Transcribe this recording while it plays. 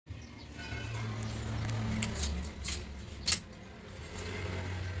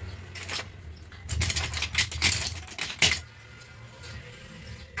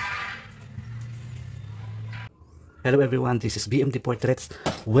Hello everyone, this is BMD Portraits.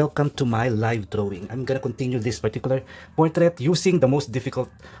 Welcome to my live drawing. I'm gonna continue this particular portrait using the most difficult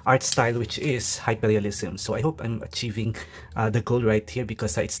art style, which is hyperrealism. So I hope I'm achieving the goal right here,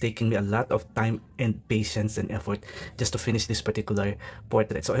 because it's taking me a lot of time and patience and effort just to finish this particular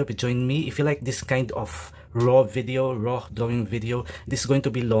portrait. So I hope you join me. If you like this kind of raw drawing video, this is going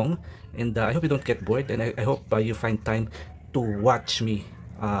to be long, and I hope you don't get bored, and I hope you find time to watch me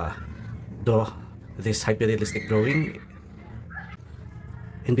draw this hyper-realistic drawing.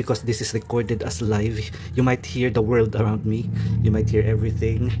 And because this is recorded as live, you might hear the world around me, you might hear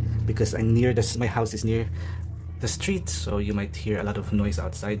everything, because I'm near my house is near the street, so you might hear a lot of noise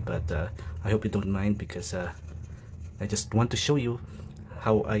outside, but I hope you don't mind, because I just want to show you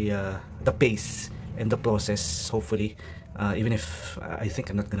how the pace and the process, hopefully, even if I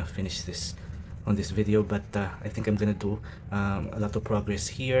think I'm not gonna finish this on this video, but I think I'm gonna do a lot of progress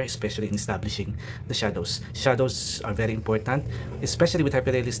here, especially in establishing the shadows. Shadows are very important, especially with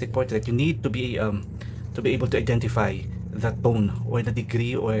hyperrealistic portrait. You need to be able to identify the tone or the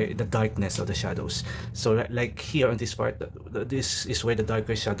degree or the darkness of the shadows. So like here on this part, this is where the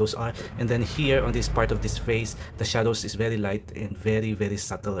darker shadows are, and then here on this part of this face, the shadows is very light and very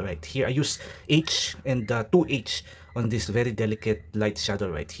subtle. Right here I use H and 2H on this very delicate light shadow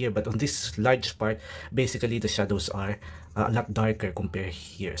right here, but on this large part, basically the shadows are a lot darker compared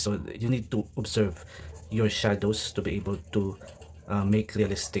here. So you need to observe your shadows to be able to make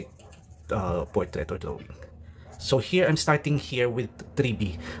realistic portrait or drawing. So here I'm starting here with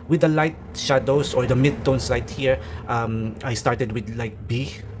 3B. With the light shadows or the mid-tones right here, I started with like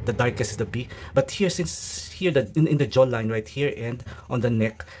B. The darkest is the B. But here, since here in the jawline right here and on the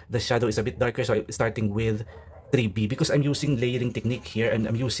neck, the shadow is a bit darker, so I'm starting with 3B, because I'm using layering technique here, and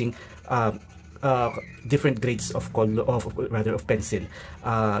I'm using different grades of color, of pencil,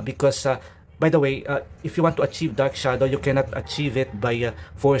 because by the way, if you want to achieve dark shadow, you cannot achieve it by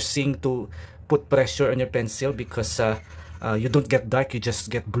forcing to put pressure on your pencil, because you don't get dark, you just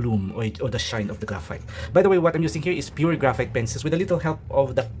get bloom or the shine of the graphite. By the way, what I'm using here is pure graphite pencils with a little help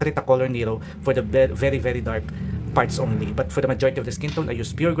of the Cretacolor Nero for the very dark parts only, but for the majority of the skin tone I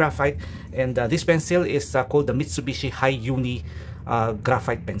use pure graphite. And this pencil is called the Mitsubishi Hi-Uni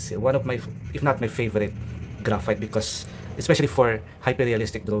graphite pencil, one of my, if not my favorite graphite, because especially for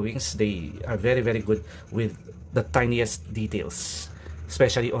hyper-realistic drawings, they are very good with the tiniest details,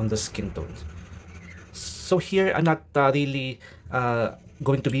 especially on the skin tones. So here I'm not really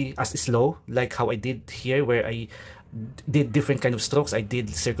going to be as slow like how I did here, where I did different kind of strokes. I did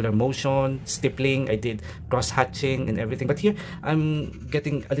circular motion, stippling, I did cross hatching and everything. But here I'm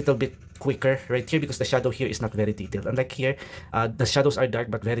getting a little bit quicker right here, because the shadow here is not very detailed. Unlike here, the shadows are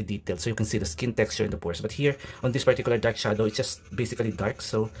dark but very detailed, so you can see the skin texture and the pores. But here on this particular dark shadow, it's just basically dark,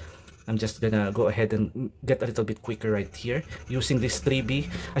 so I'm just gonna go ahead and get a little bit quicker right here using this 3B.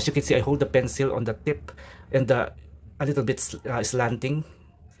 As you can see, I hold the pencil on the tip and a little bit slanting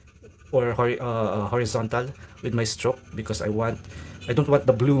or horizontal with my stroke, because I don't want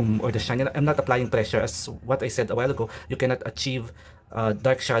the bloom or the shine. I'm not applying pressure. As what I said a while ago, you cannot achieve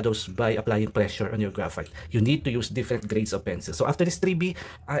dark shadows by applying pressure on your graphite. You need to use different grades of pencil. So after this 3B,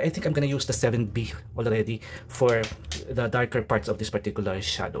 I think I'm gonna use the 7B already for the darker parts of this particular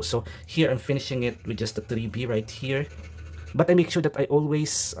shadow. So here I'm finishing it with just the 3B right here, but I make sure that I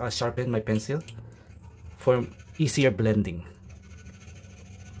always sharpen my pencil for easier blending.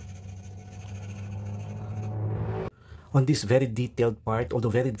 On this very detailed part, although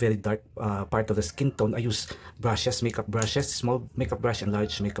very dark part of the skin tone, I use brushes, makeup brushes, small makeup brush and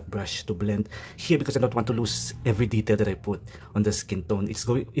large makeup brush to blend here, because I don't want to lose every detail that I put on the skin tone.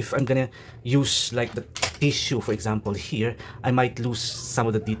 If I'm gonna use like the tissue, for example, here, I might lose some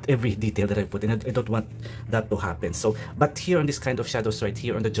of the every detail that I put, and I don't want that to happen. So, but here on this kind of shadows right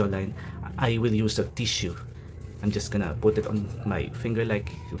here on the jawline, I will use a tissue. I'm just gonna put it on my finger like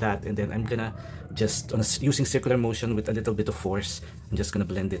that, and then I'm gonna just using circular motion with a little bit of force, I'm just gonna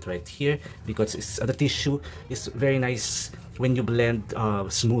blend it right here, because the tissue is very nice when you blend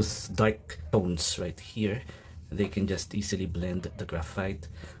smooth dark tones right here. They can just easily blend the graphite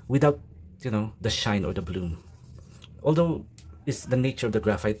without, you know, the shine or the bloom. Although it's the nature of the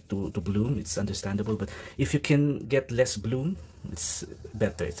graphite to bloom, it's understandable, but if you can get less bloom, it's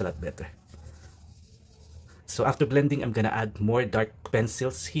better, it's a lot better. So after blending, I'm gonna add more dark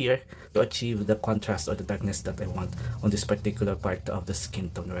pencils here to achieve the contrast or the darkness that I want on this particular part of the skin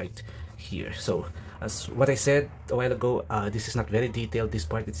tone right here. So as what I said a while ago, this is not very detailed. This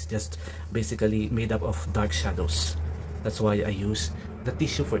part is just basically made up of dark shadows. That's why I use the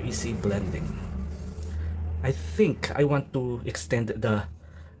tissue for easy blending. I think I want to extend the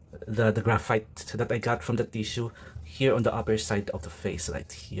the graphite that I got from the tissue here on the upper side of the face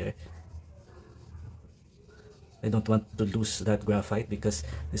right here. I don't want to lose that graphite because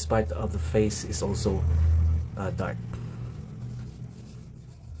this part of the face is also dark.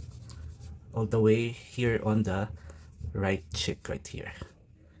 All the way here on the right cheek right here.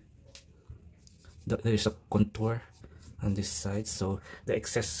 There's a contour on this side, so the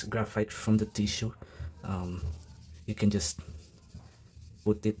excess graphite from the tissue, you can just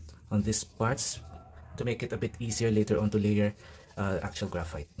put it on these parts to make it a bit easier later on to layer actual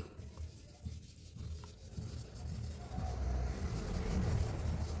graphite.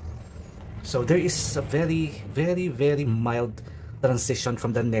 So there is a very mild transition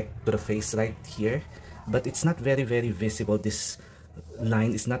from the neck to the face right here, but it's not very visible. This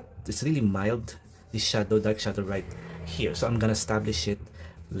line is not, it's really mild, this shadow, dark shadow right here. So I'm gonna establish it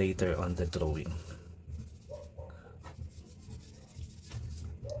later on the drawing.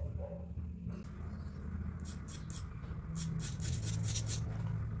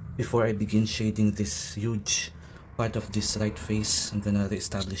 Before I begin shading this huge part of this right face, I'm gonna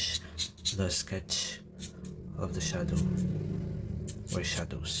reestablish the sketch of the shadow or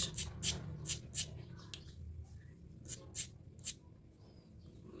shadows.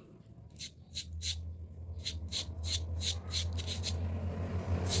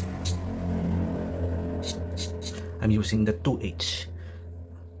 I'm using the 2H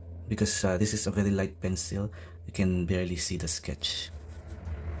because this is a very light pencil. You can barely see the sketch.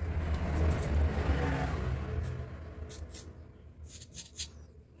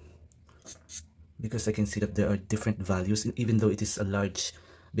 Because I can see that there are different values, even though it is a large,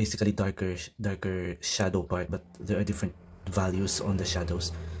 basically darker shadow part, but there are different values on the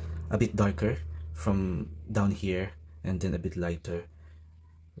shadows. A bit darker from down here, and then a bit lighter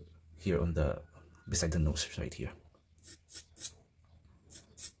here on the beside the nose right here.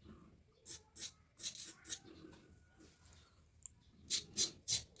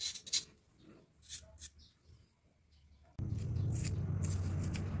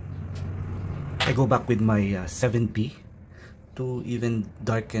 I go back with my 7B to even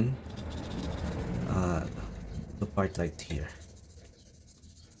darken the part right here.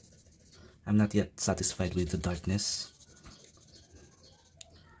 I'm not yet satisfied with the darkness.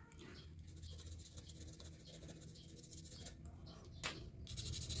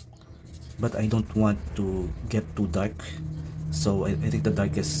 But I don't want to get too dark, so I think the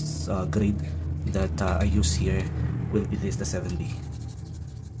darkest grade that I use here will be this, the 7B.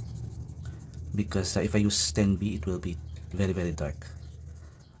 Because if I use 10B, it will be very dark,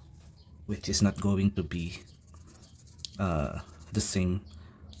 which is not going to be the same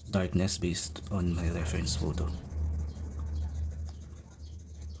darkness based on my reference photo.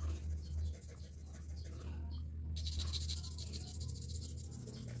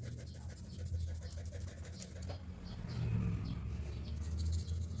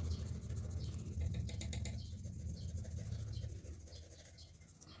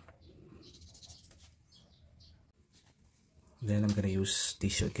 Then I'm gonna use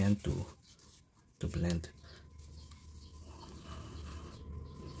tissue again to blend.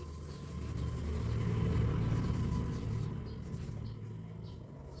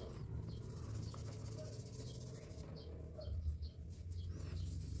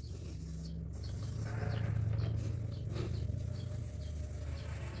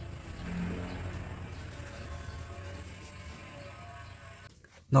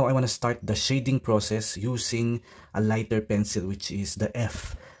 Now I want to start the shading process using a lighter pencil, which is the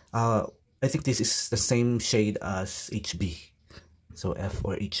F. I think this is the same shade as HB, so F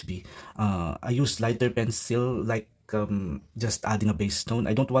or HB. I use lighter pencil, like just adding a base tone.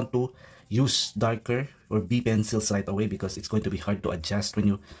 I don't want to use darker or B pencils right away because it's going to be hard to adjust. When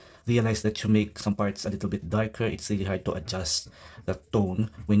you realize that you make some parts a little bit darker, it's really hard to adjust the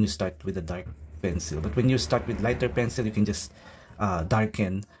tone when you start with a dark pencil. But when you start with lighter pencil, you can just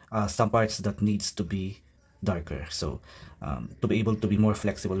darken some parts that needs to be darker. So to be able to be more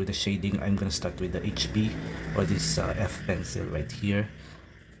flexible with the shading, I'm gonna start with the HB or this F pencil right here,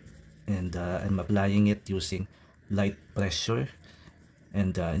 and I'm applying it using light pressure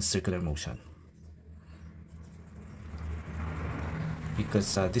and in circular motion,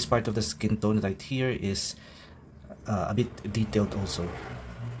 because this part of the skin tone right here is a bit detailed also.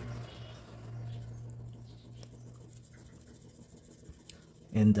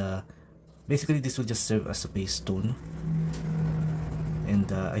 And basically this will just serve as a base tone, and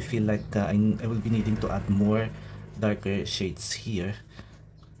I feel like I will be needing to add more darker shades here.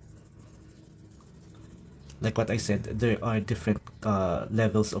 Like what I said, there are different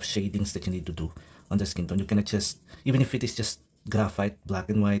levels of shadings that you need to do on the skin tone. You cannot just, even if it is just graphite, black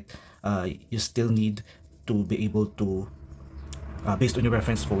and white, you still need to be able to, based on your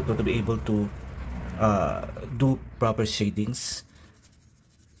reference photo, to be able to do proper shadings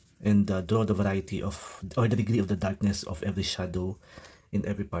and draw the variety of, or the degree of the darkness of every shadow in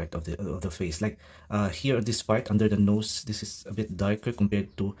every part of the face. Like here on this part under the nose, this is a bit darker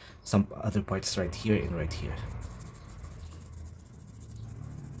compared to some other parts right here and right here.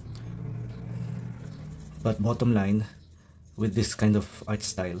 But bottom line, with this kind of art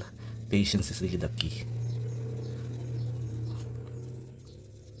style, patience is really the key.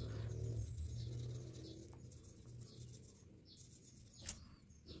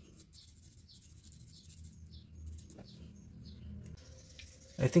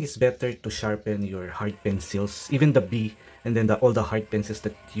 I think it's better to sharpen your hard pencils, even the B, and then all the hard pencils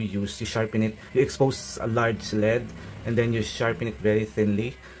that you use, you sharpen it, you expose a large lead, and then you sharpen it very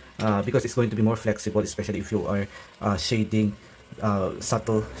thinly, because it's going to be more flexible, especially if you are shading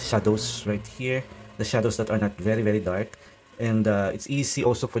subtle shadows right here, the shadows that are not very, very dark, and it's easy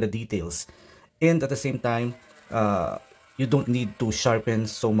also for the details. And at the same time, you don't need to sharpen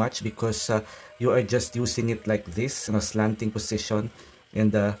so much because you are just using it like this in a slanting position,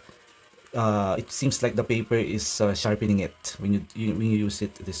 and it seems like the paper is sharpening it when you use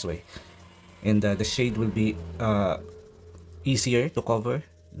it this way, and the shade will be easier to cover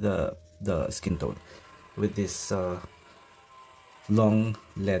the skin tone with this long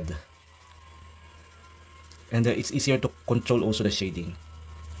lead, and it's easier to control also the shading.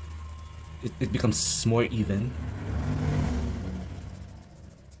 It becomes more even.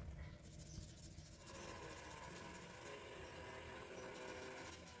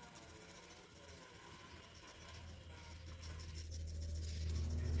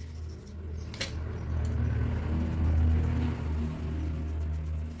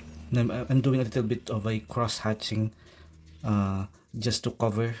 And I'm doing a little bit of a cross-hatching just to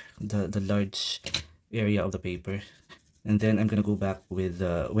cover the large area of the paper, and then I'm gonna go back with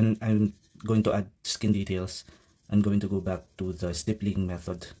when I'm going to add skin details, I'm going to go back to the stippling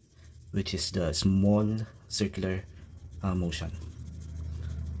method, which is the small circular motion.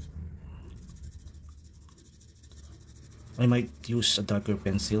 I might use a darker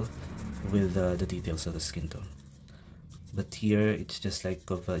pencil with the details of the skin tone, but here it's just like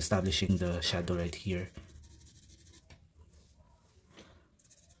of establishing the shadow right here.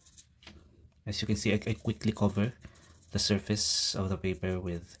 As you can see, I quickly cover the surface of the paper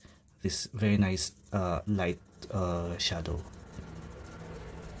with this very nice light shadow,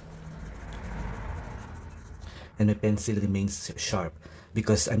 and my pencil remains sharp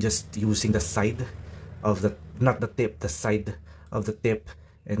because I'm just using the side of the, not the tip, the side of the tip,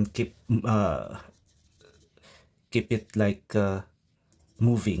 and keep it like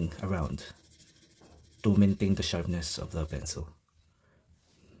moving around to maintain the sharpness of the pencil.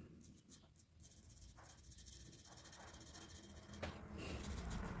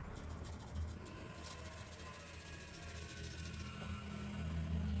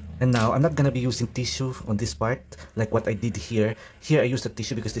 And now I'm not gonna be using tissue on this part like what I did here. Here I used the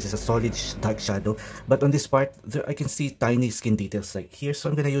tissue because this is a solid dark shadow, but on this part there I can see tiny skin details like here, so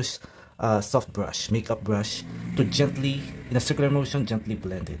I'm gonna use soft brush, makeup brush, to gently, in a circular motion, gently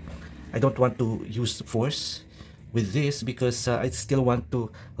blend it. I don't want to use force with this because I still want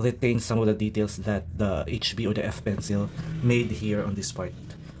to retain some of the details that the HB or the F pencil made here on this part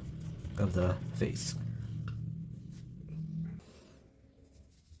of the face.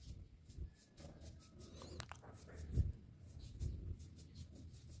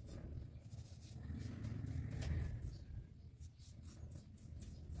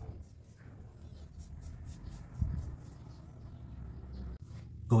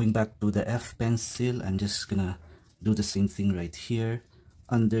 Going back to the F pencil, I'm just gonna do the same thing right here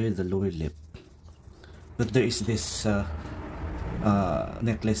under the lower lip. But there is this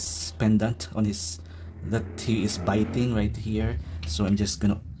necklace pendant on his, that he is biting right here, so I'm just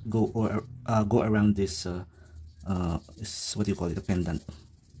gonna go around this what do you call it, a pendant.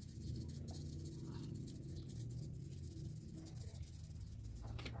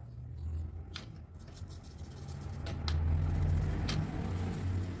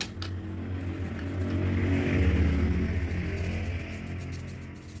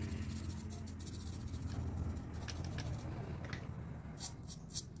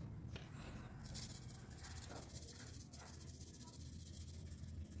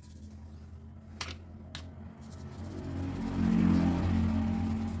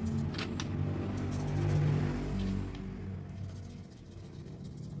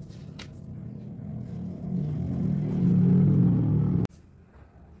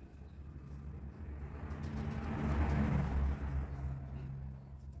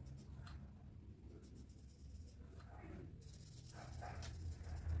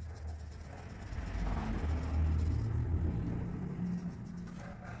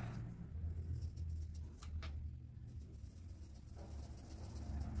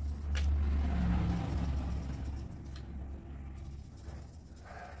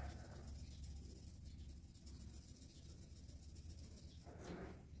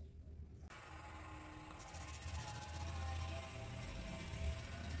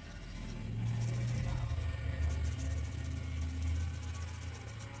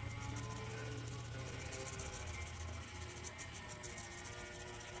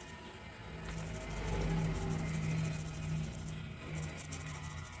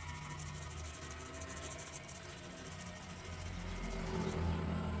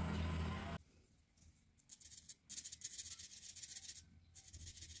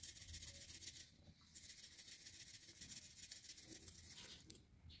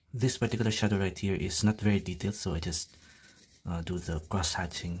 This particular shadow right here is not very detailed, so I just do the cross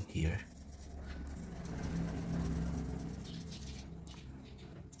hatching here.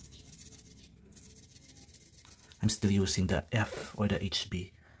 I'm still using the F or the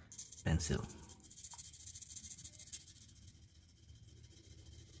HB pencil.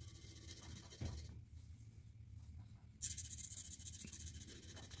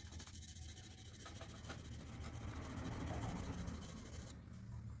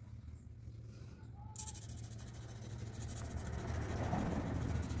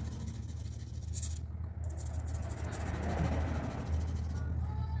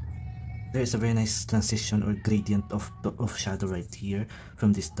 There is a very nice transition or gradient of shadow right here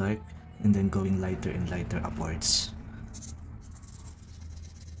from this dark and then going lighter and lighter upwards.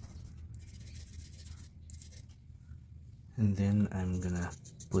 And then I'm gonna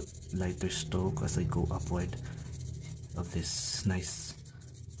put lighter stroke as I go upward of this nice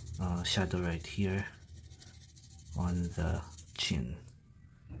shadow right here on the chin.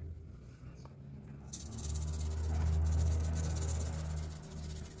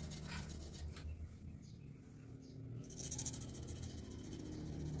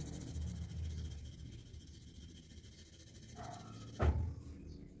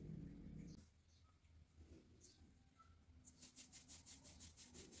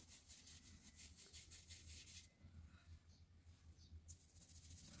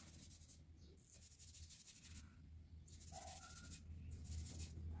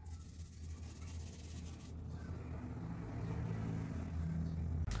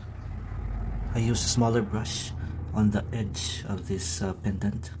 I use a smaller brush on the edge of this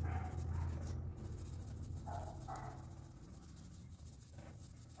pendant.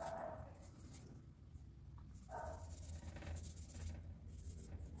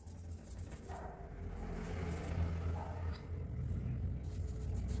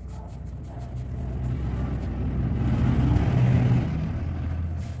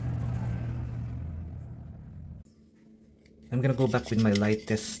 I'm gonna go back with my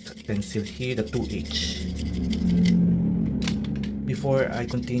lightest pencil here, the 2H. Before I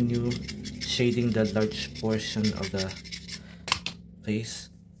continue shading the large portion of the face,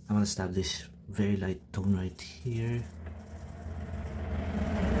 I want to establish very light tone right here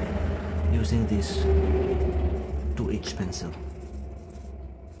using this 2H pencil.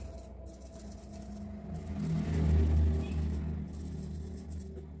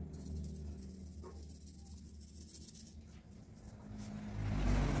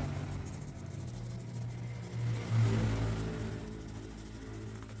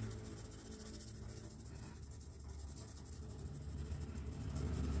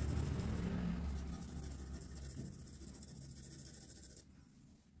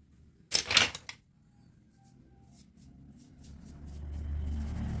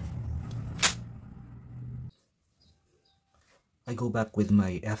 I go back with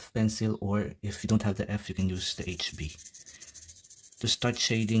my F pencil, or if you don't have the F, you can use the HB to start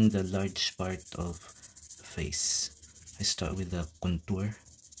shading the large part of the face. I start with the contour.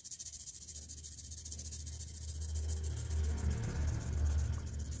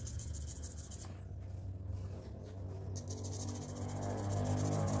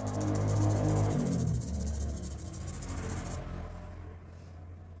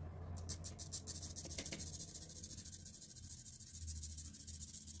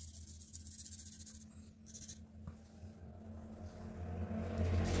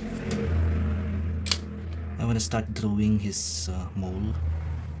 I want to start drawing his mole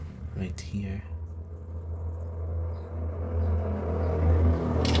right here.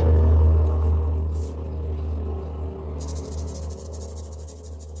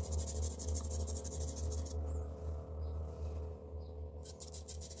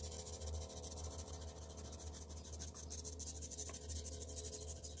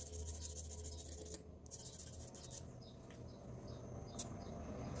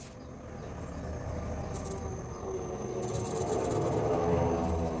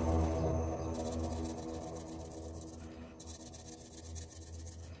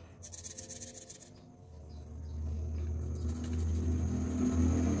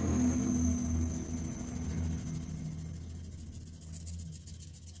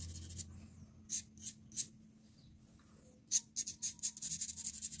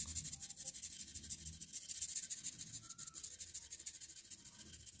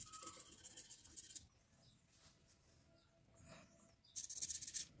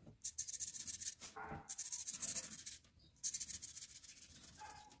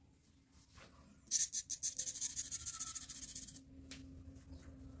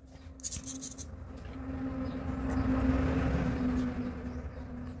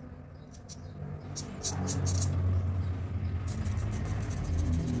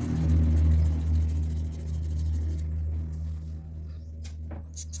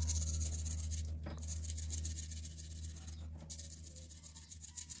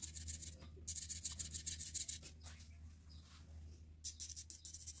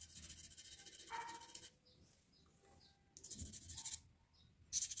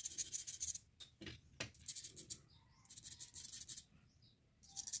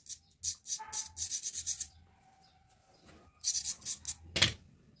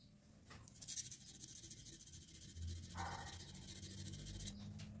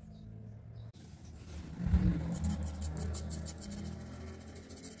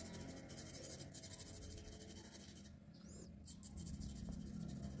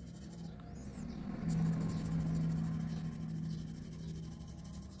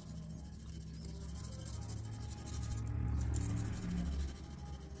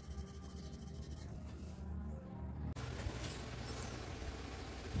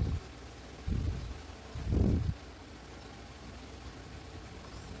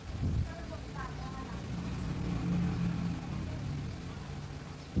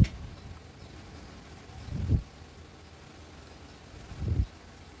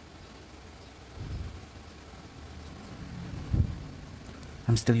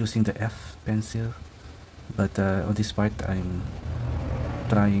 I'm still using the F pencil, but on this part I'm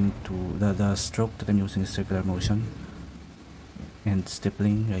trying to, the stroke that I'm using is circular motion and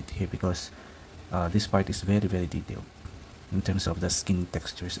stippling right here, because this part is very detailed in terms of the skin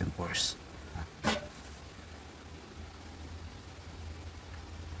textures and pores.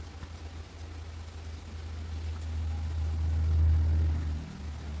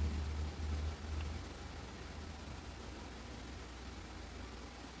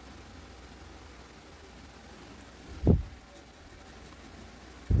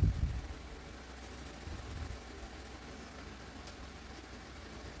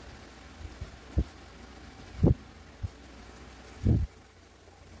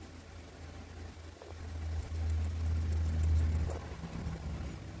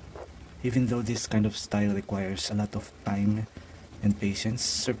 Even though this kind of style requires a lot of time and patience,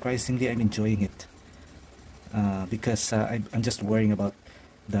 surprisingly I'm enjoying it, because I'm just worrying about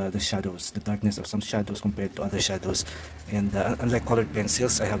the shadows, the darkness of some shadows compared to other shadows. And unlike colored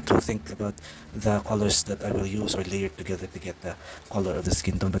pencils, I have to think about the colors that I will use or layer together to get the color of the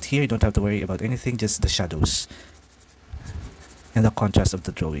skin tone. But here you don't have to worry about anything, just the shadows and the contrast of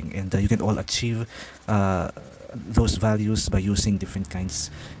the drawing. And you can all achieve those values by using different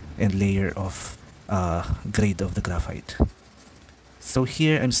kinds and layer of grade of the graphite. So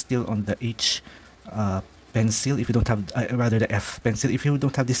here I'm still on the H pencil. If you don't have, rather the F pencil, if you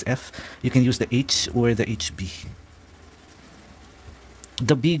don't have this F, you can use the H or the HB.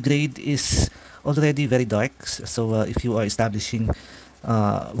 The B grade is already very dark, so if you are establishing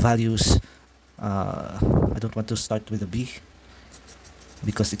values, I don't want to start with a B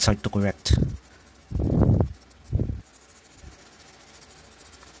because it's hard to correct.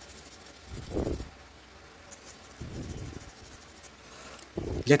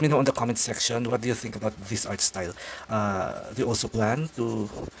 Let me know in the comment section, what do you think about this art style? Do you also plan to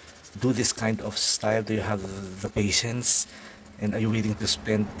do this kind of style? Do you have the patience? And are you willing to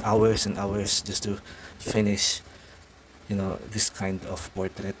spend hours and hours just to finish, you know, this kind of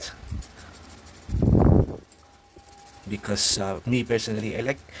portrait? Because me personally, I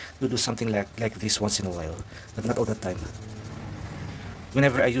like to do something like this once in a while, but not all the time.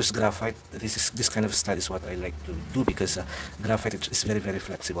 Whenever I use graphite, this kind of style is what I like to do, because graphite is very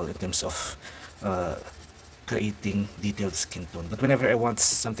flexible in terms of creating detailed skin tone. But whenever I want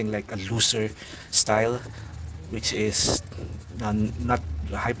something like a looser style, which is not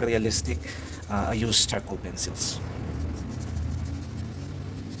hyper realistic, I use charcoal pencils.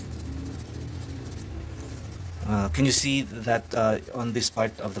 Can you see that on this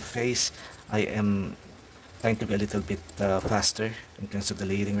part of the face I am trying to be a little bit faster in terms of the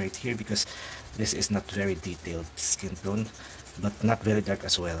layering right here, because this is not very detailed skin tone, but not very dark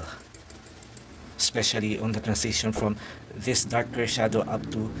as well, especially on the transition from this darker shadow up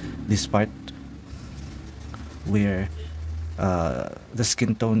to this part where the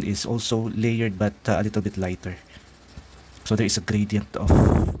skin tone is also layered but a little bit lighter. So there is a gradient of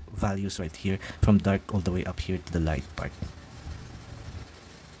values right here from dark all the way up here to the light part.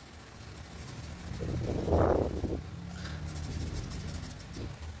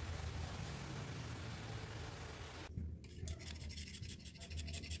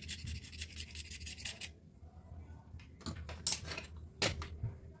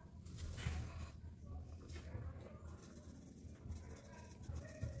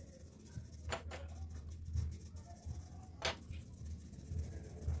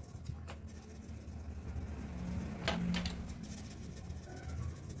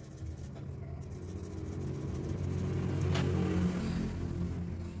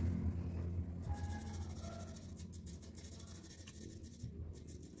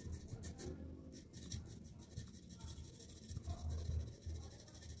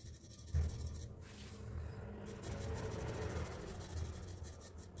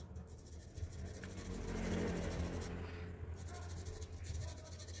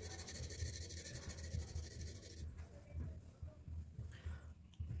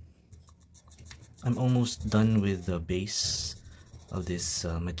 I'm almost done with the base of this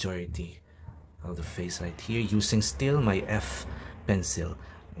majority of the face right here, using still my F pencil.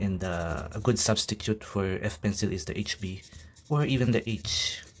 And a good substitute for F pencil is the HB or even the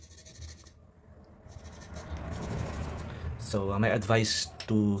H. So my advice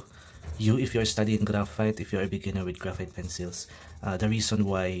to you, if you're studying graphite, if you're a beginner with graphite pencils, the reason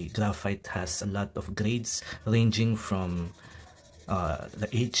why graphite has a lot of grades ranging from the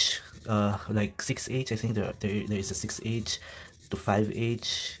H, like 6H, I think there is a 6H to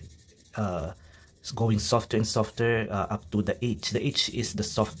 5H, going softer and softer up to the H. The H is the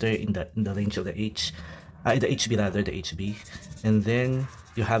softer in the range of the H. the HB rather, the HB. And then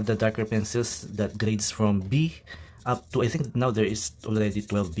you have the darker pencils that grades from B up to, I think now there is already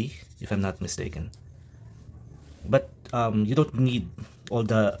 12B, if I'm not mistaken. But you don't need all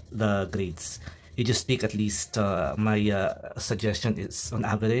the grades. You just pick at least, my suggestion is on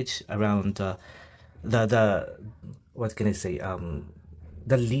average around the what can I say,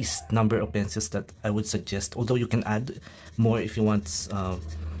 the least number of pencils that I would suggest, although you can add more if you want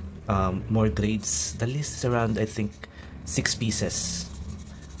more grades. The list is around, I think, 6 pieces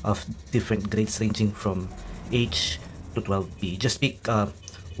of different grades ranging from H to 12B. Just pick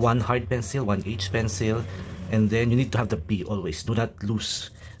one hard pencil, one H pencil, and then you need to have the B always. Do not lose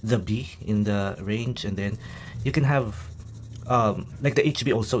the B in the range. And then you can have like the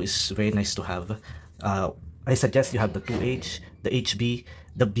HB also is very nice to have. I suggest you have the 2H, the HB,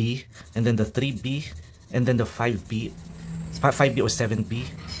 the B, and then the 3B, and then the 5B, 5B or 7B,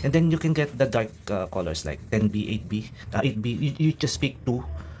 and then you can get the dark colors like 10B, 8B, 8B. You just pick two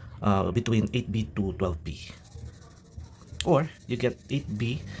between 8B to 12B, or you get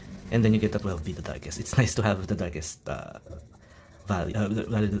 8B and then you get the 12B, the darkest. It's nice to have the darkest value,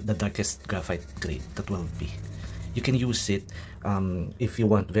 the darkest graphite grade, the 12B. You can use it if you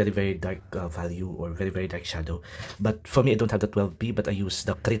want very dark value or very dark shadow. But for me, I don't have the 12B, but I use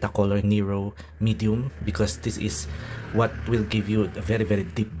the Cretacolor Nero medium, because this is what will give you a very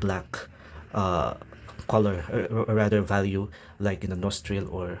deep black color, or rather value, like in the nostril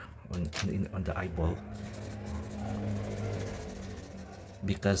or on the eyeball.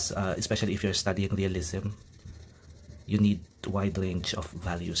 Because especially if you're studying realism, you need a wide range of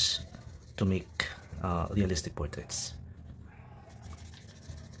values to make realistic portraits.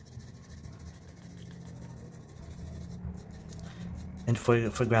 And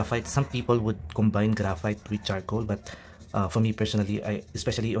for graphite, some people would combine graphite with charcoal, but for me personally,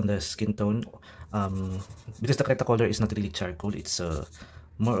 especially on the skin tone, because the Cretacolor is not really charcoal, it's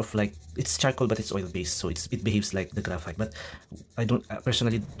more of like, it's charcoal but it's oil based, so it behaves like the graphite. But I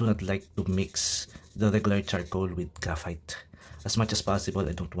personally do not like to mix the regular charcoal with graphite. As much as possible,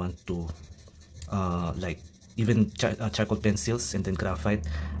 I don't want to like even charcoal pencils and then graphite,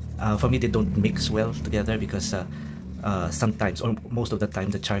 for me they don't mix well together, because sometimes, or most of the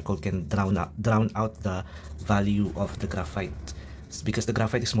time, the charcoal can drown out the value of the graphite, because the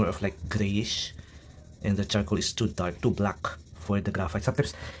graphite is more of like grayish and the charcoal is too dark, too black for the graphite.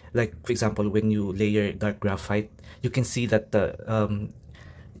 Sometimes, like for example, when you layer dark graphite, you can see that the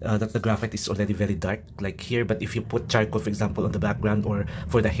graphite is already very dark, like here. But if you put charcoal, for example, on the background, or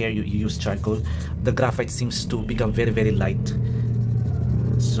for the hair you use charcoal, the graphite seems to become very light.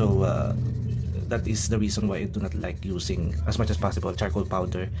 So that is the reason why I do not like using, as much as possible, charcoal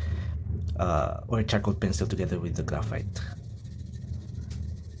powder or charcoal pencil together with the graphite.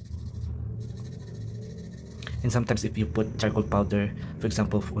 And sometimes if you put charcoal powder, for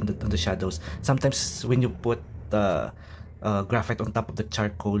example, on the shadows, sometimes when you put graphite on top of the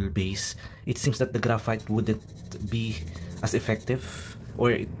charcoal base, it seems that the graphite wouldn't be as effective,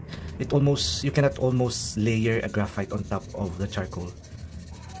 or you cannot almost layer a graphite on top of the charcoal.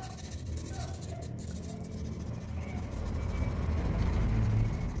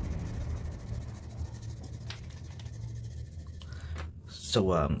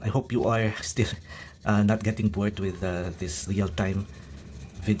 So I hope you are still not getting bored with this real-time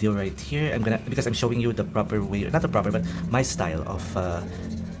video right here. Because I'm showing you the proper way, not the proper, but my style of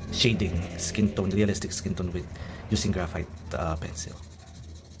shading skin tone, realistic skin tone, with using graphite pencil.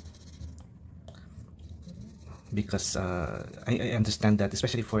 Because I understand that,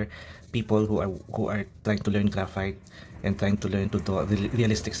 especially for people who are trying to learn graphite and trying to learn to draw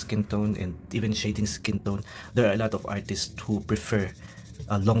realistic skin tone and even shading skin tone, there are a lot of artists who prefer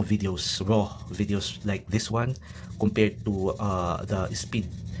long videos, raw videos like this one, compared to the speed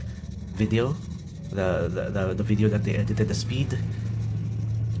video, the video that they edited the speed.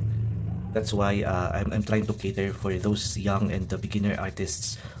 That's why I'm trying to cater for those young and the beginner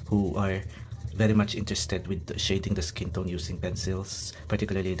artists who are very much interested with shading the skin tone using pencils,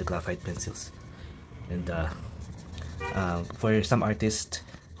 particularly the graphite pencils. And for some artists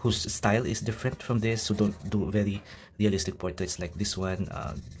whose style is different from this, who don't do very realistic portraits like this one,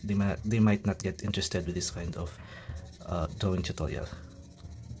 they might not get interested with this kind of drawing tutorial.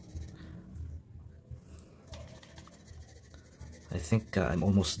 I think I'm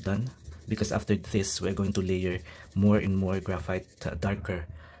almost done, because after this we're going to layer more and more graphite darker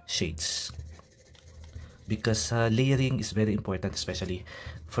shades, because layering is very important, especially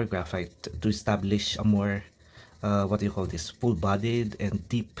for graphite, to establish a more what do you call this, full-bodied and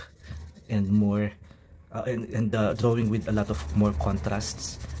deep and more and drawing with a lot of more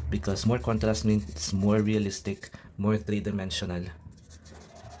contrasts because more contrast means more realistic, more three-dimensional.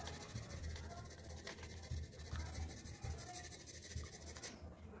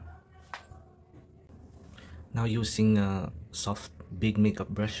 Now using a soft big makeup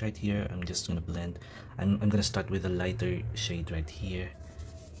brush right here, I'm just gonna blend. I'm gonna start with a lighter shade right here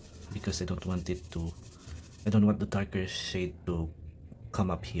because I don't want the darker shade to come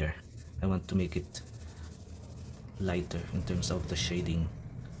up here. I want to make it lighter in terms of the shading.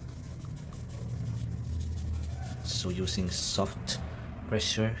 So using soft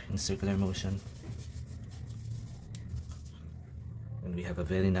pressure in circular motion, and we have a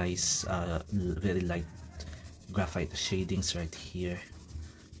very nice very light graphite shadings right here.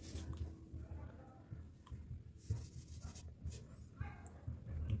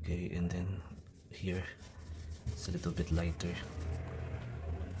 Okay, and then here it's a little bit lighter,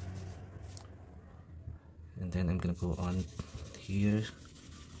 and then I'm gonna go on here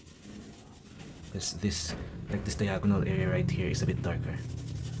because this diagonal area right here is a bit darker.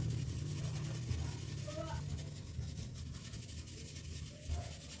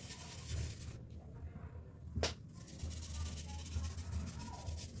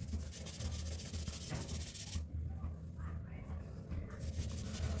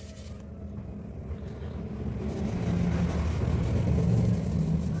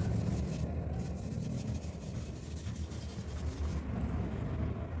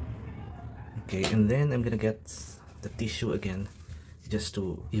 Okay, and then I'm gonna get the tissue again just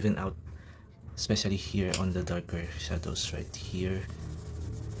to even out, especially here on the darker shadows right here.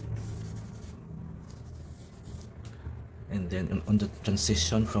 And then on the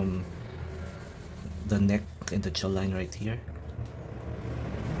transition from the neck and the jawline right here.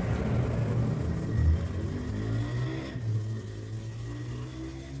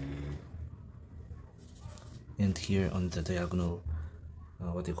 And here on the diagonal,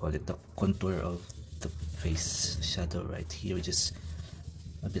 what do you call it, the contour of the face shadow right here, which is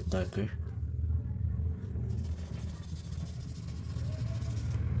a bit darker.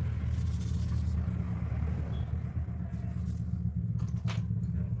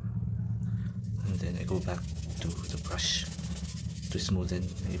 And then I go back to the brush to smoothen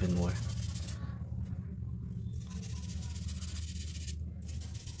even more.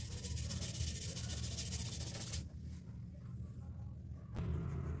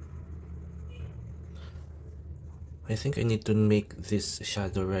 I think I need to make this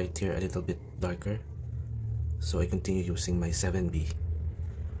shadow right here a little bit darker, so I continue using my 7B.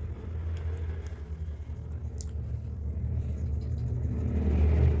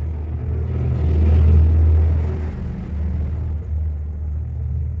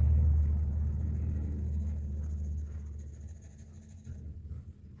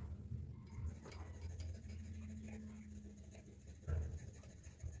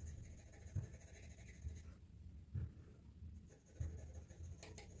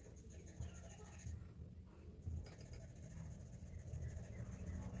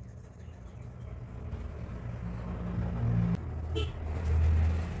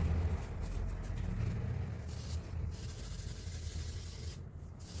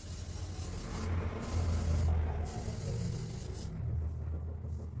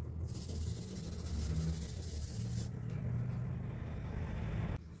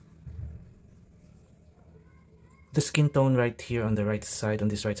 The skin tone right here on the right side, on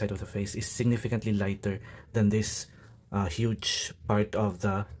this right side of the face, is significantly lighter than this huge part of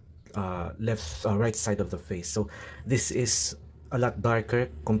the right side of the face. So this is a lot darker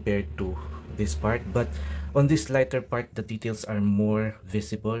compared to this part, but on this lighter part the details are more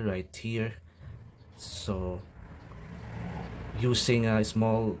visible right here. So using a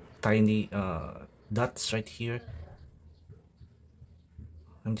small tiny dots right here,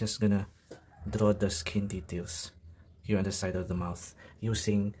 I'm just gonna draw the skin details here on the side of the mouth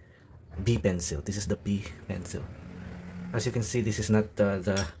using B pencil. This is the B pencil. As you can see, this is not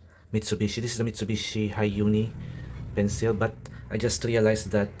the Mitsubishi. This is the Mitsubishi Hayuni pencil, but I just realized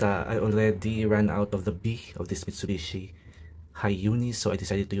that I already ran out of the B of this Mitsubishi Hayuni, so I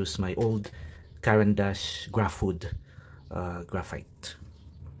decided to use my old Caran d'Ache Graphwood graphite.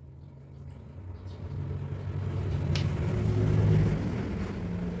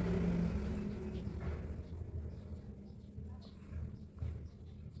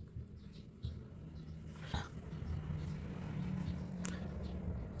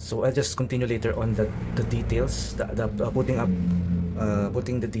 So I'll just continue later on the details,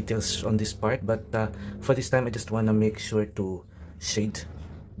 putting the details on this part. But for this time, I just want to make sure to shade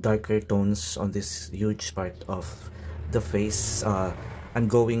darker tones on this huge part of the face. I'm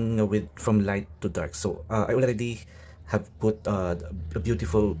going with from light to dark. So I already have put a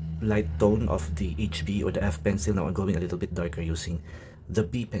beautiful light tone of the HB or the F pencil. Now I'm going a little bit darker using the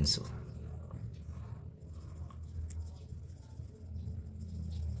B pencil.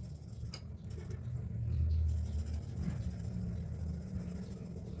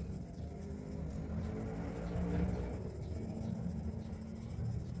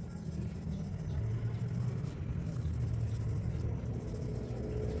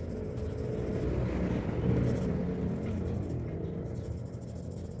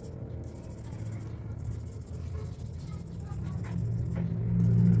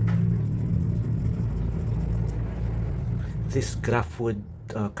 This Graphwood,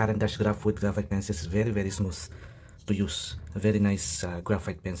 Caran d'Ache Graphwood graphite pencil is very smooth to use. A very nice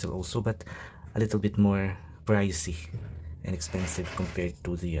graphite pencil also, but a little bit more pricey and expensive compared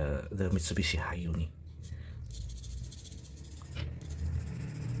to the Mitsubishi Hayumi.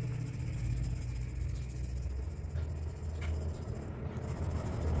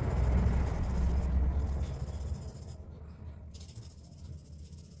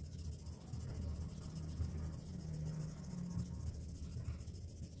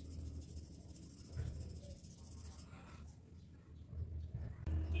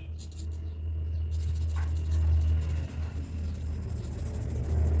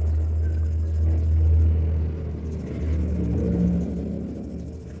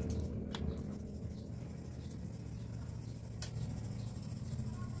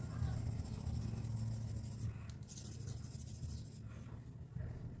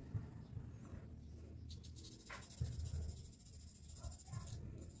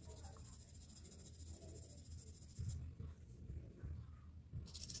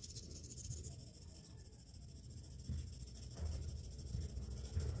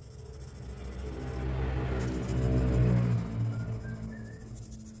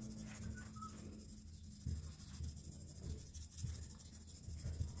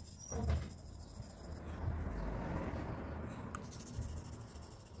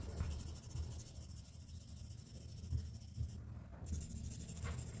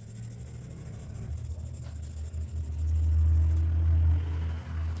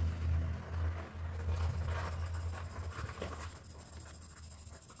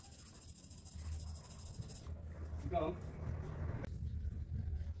 Go.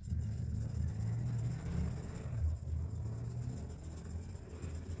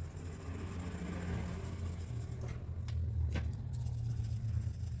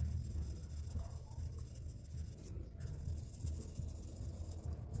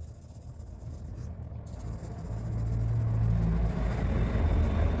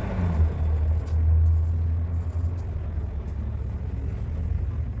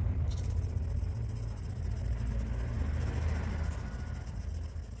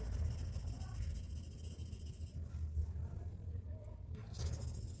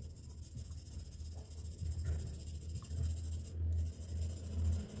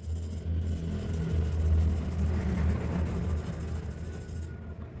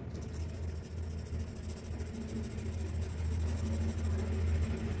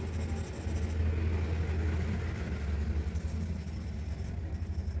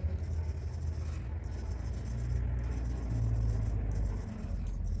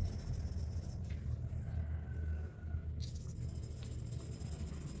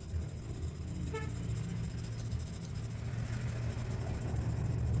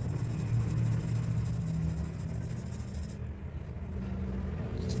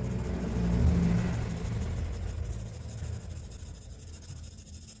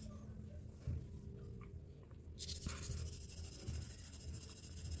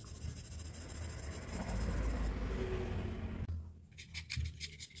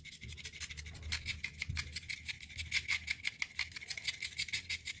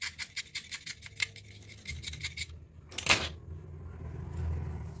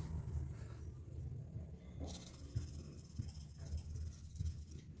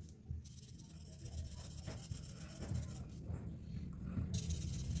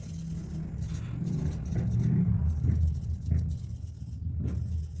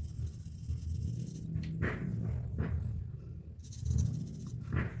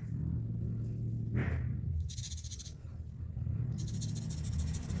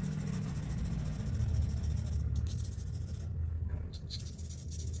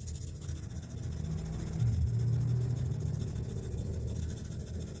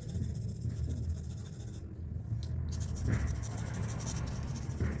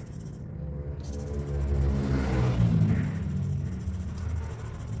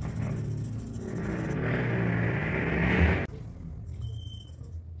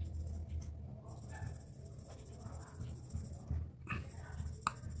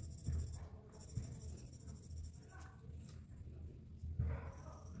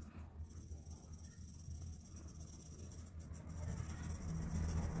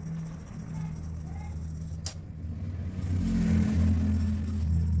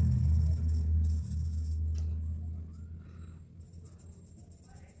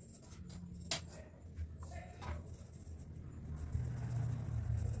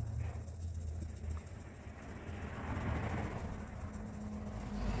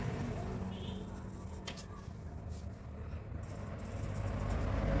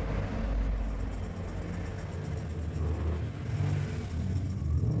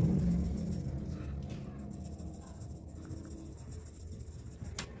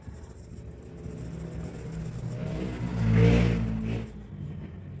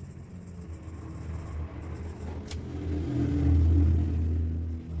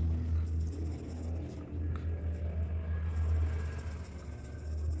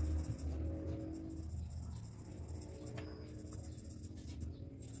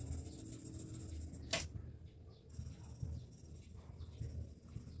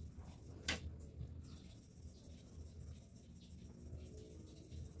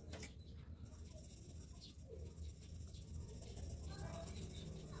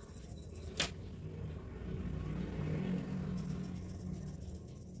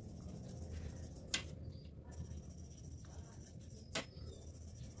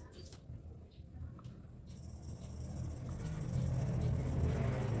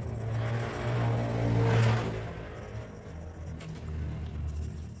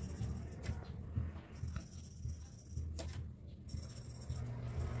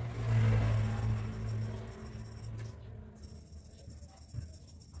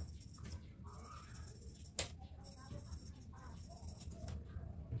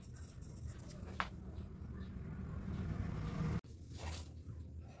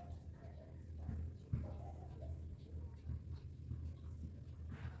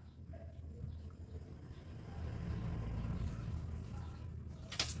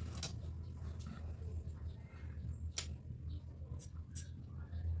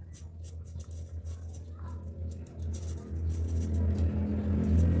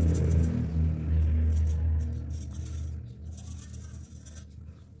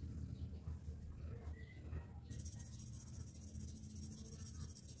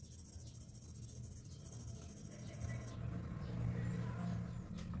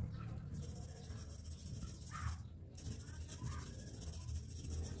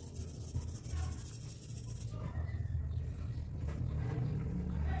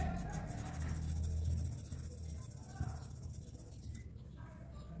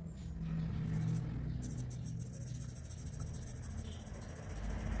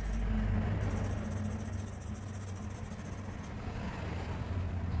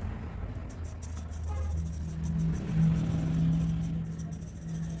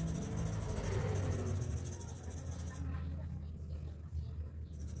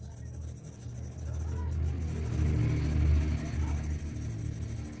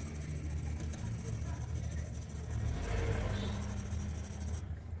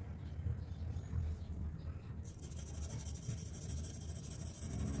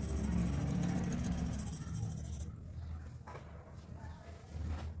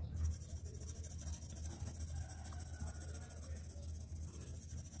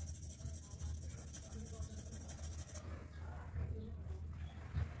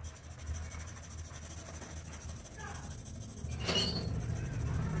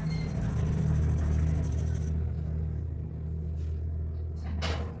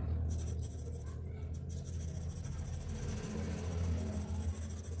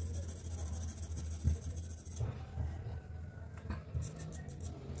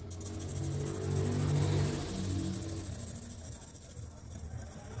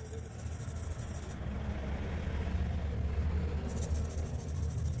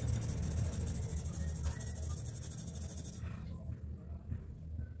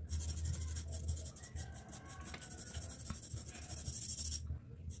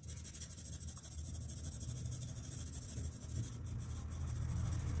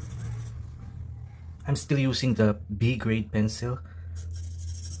 I'm still using the B grade pencil,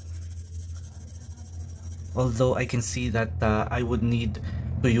 although I can see that I would need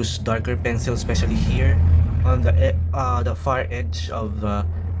to use darker pencil, especially here on the far edge of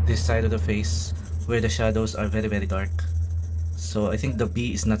this side of the face where the shadows are very, very dark. So I think the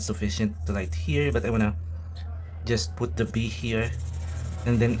B is not sufficient right here, but I wanna just put the B here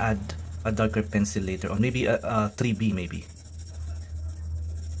and then add a darker pencil later on, maybe a 3B maybe.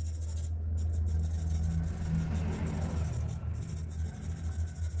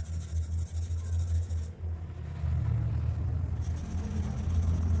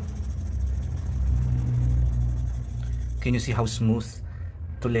 Can you see how smooth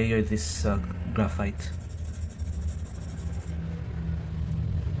to layer this graphite?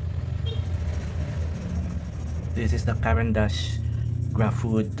 This is the Caran d'Ache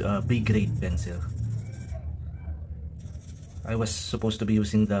Graphwood B grade pencil. I was supposed to be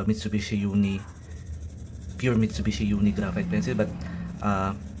using the Mitsubishi Uni, pure Mitsubishi Uni graphite pencil, but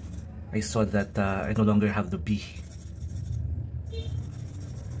I saw that I no longer have the B.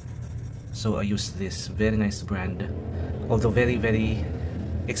 So I used this very nice brand, although very, very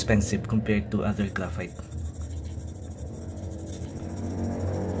expensive compared to other graphite.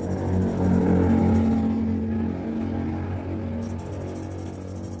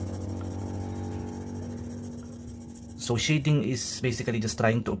 So shading is basically just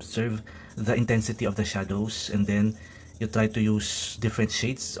trying to observe the intensity of the shadows, and then you try to use different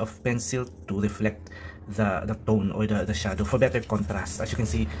shades of pencil to reflect the tone or the shadow for better contrast. As you can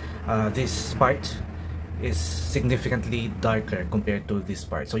see, this part is significantly darker compared to this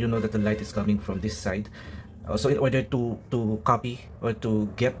part, so you know that the light is coming from this side. So in order to copy or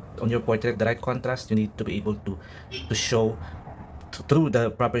to get on your portrait the right contrast, you need to be able to show through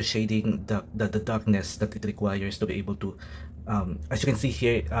the proper shading the darkness that it requires to be able to, as you can see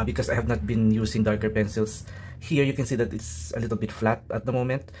here, because I have not been using darker pencils, here you can see that it's a little bit flat at the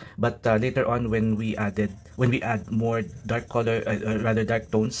moment, but later on when we add more dark color, rather dark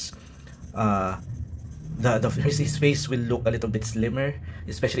tones, his face will look a little bit slimmer,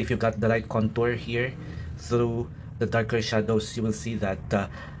 especially if you got the right contour here. Through the darker shadows, you will see that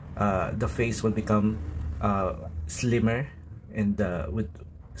the face will become slimmer, and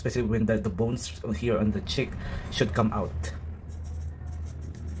especially when the bones here on the cheek should come out.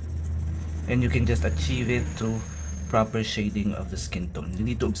 And you can just achieve it through proper shading of the skin tone. You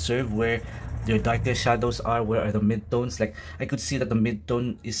need to observe where your darker shadows are, where are the midtones. Like I could see that the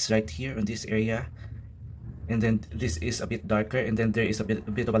midtone is right here in this area, and then this is a bit darker, and then there is a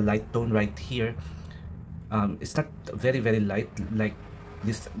bit of a light tone right here. It's not very, very light like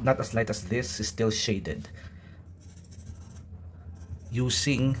this, not as light as this, is still shaded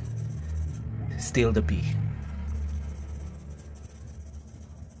using still the B.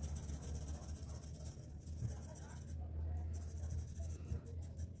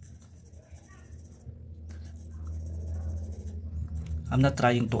 I'm not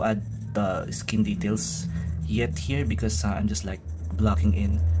trying to add the skin details yet here because I'm just like blocking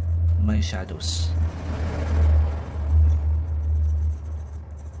in my shadows.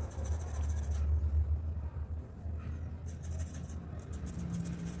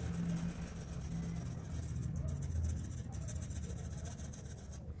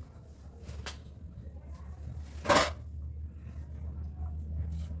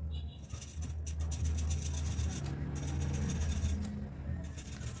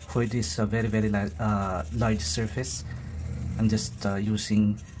 For this very, very large surface, I'm just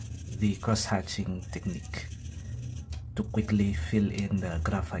using the cross-hatching technique to quickly fill in the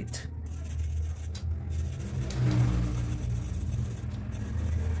graphite.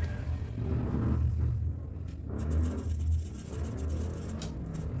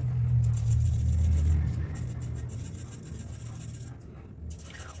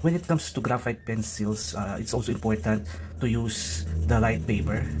 When it comes to graphite pencils, it's also important to use the right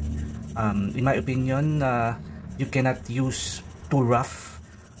paper. In my opinion, you cannot use too rough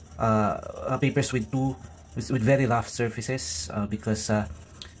papers with very rough surfaces because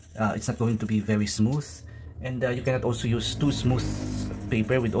it's not going to be very smooth, and you cannot also use too smooth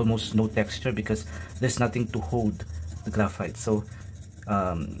paper with almost no texture because there's nothing to hold the graphite. So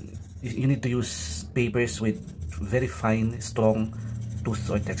you need to use papers with very fine, strong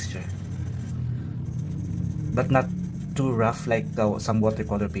tooth or texture, but not too rough like some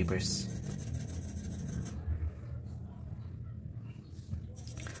watercolor papers.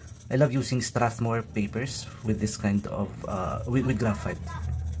 I love using Strathmore papers with this kind of with graphite.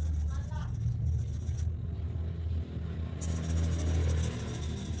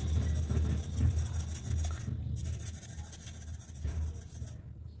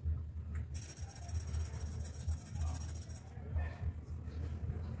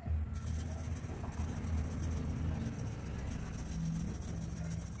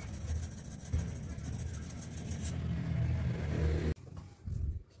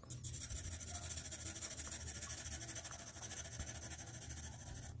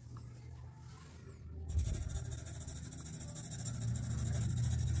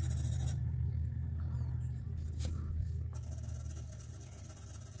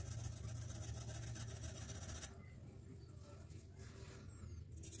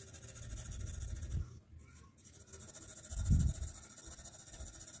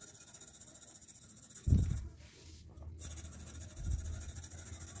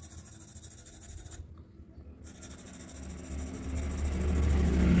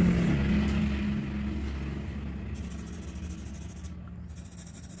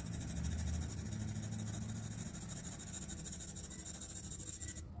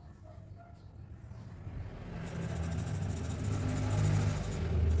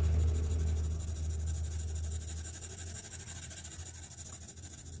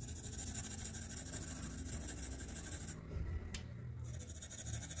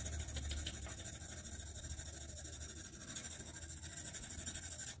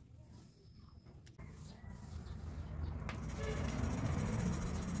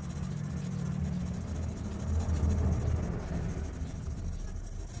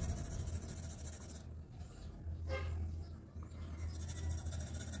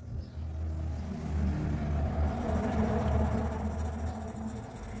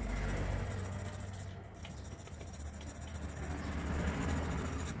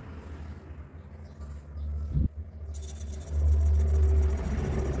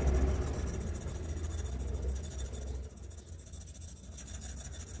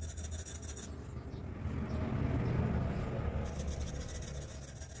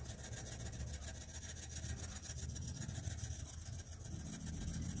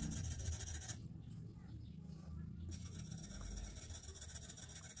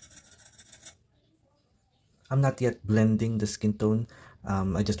 I'm not yet blending the skin tone.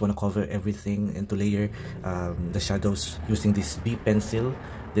 I just want to cover everything and to layer the shadows using this B pencil.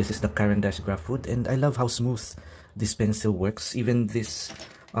 This is the Caran d'Ache Graphwood, and I love how smooth this pencil works. Even this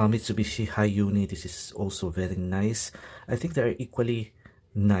Mitsubishi Hayumi, this is also very nice. I think they are equally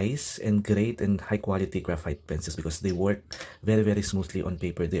nice and great and high quality graphite pencils because they work very smoothly on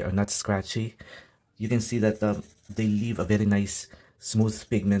paper. They are not scratchy. You can see that they leave a very nice smooth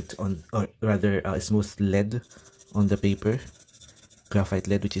pigment on, or rather a smooth lead on the paper, graphite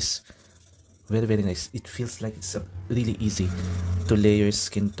lead, which is very nice. It feels like it's really easy to layer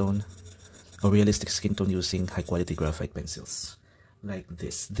skin tone or realistic skin tone using high quality graphite pencils like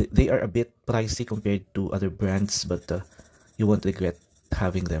this. They are a bit pricey compared to other brands, but you won't regret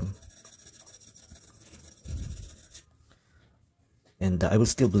having them. And I will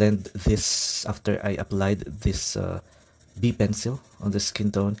still blend this after I applied this B pencil on the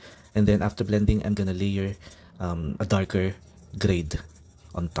skin tone, and then after blending I'm gonna layer a darker grade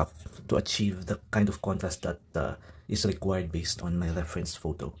on top to achieve the kind of contrast that is required based on my reference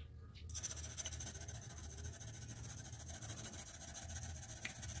photo.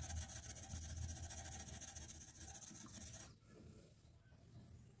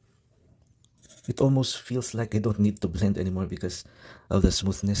 It almost feels like I don't need to blend anymore because of the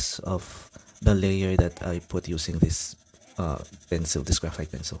smoothness of the layer that I put using this pencil, this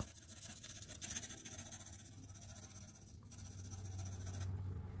graphite pencil.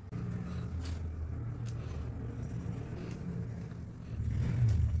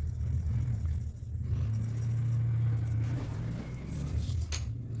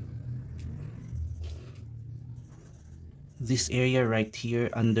 This area right here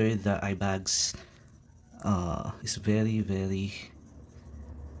under the eye bags is very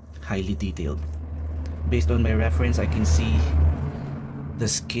highly detailed. Based on my reference, I can see the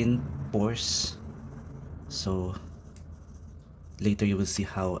skin pores, so later you will see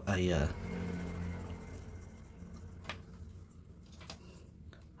how I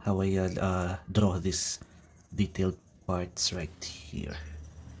draw these detailed parts right here.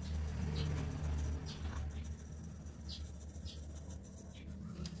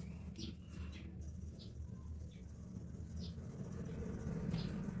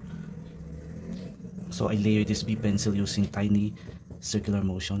 So I layer this B pencil using tiny circular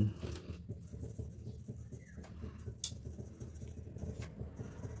motion.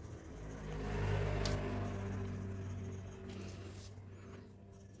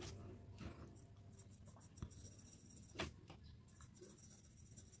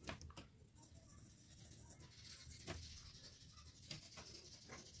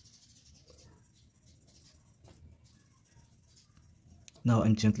 Now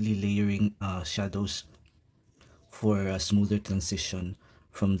I'm gently layering shadows for a smoother transition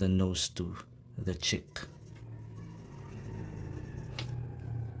from the nose to the cheek.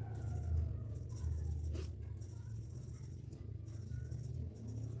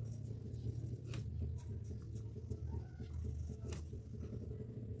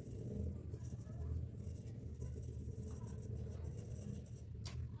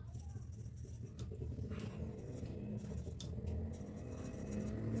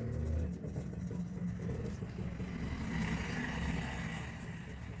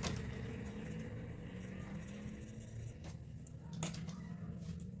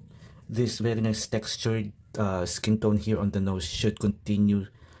 This very nice textured skin tone here on the nose should continue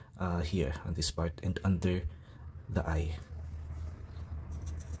here on this part and under the eye.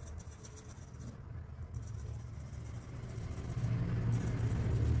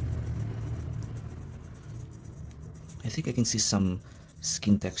 I think I can see some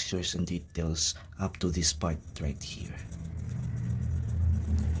skin textures and details up to this part right here.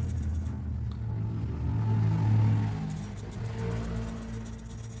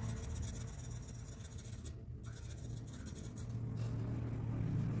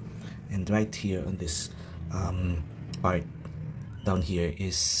 And right here on this part down here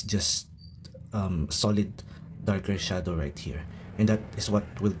is just solid darker shadow right here, and that is what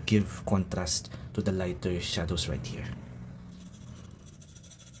will give contrast to the lighter shadows right here.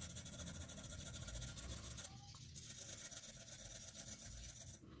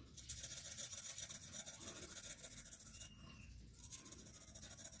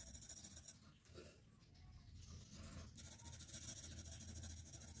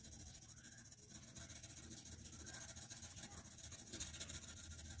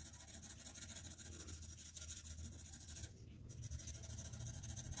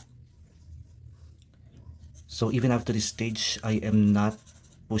 So even after this stage, I am not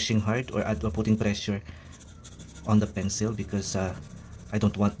pushing hard or putting pressure on the pencil because I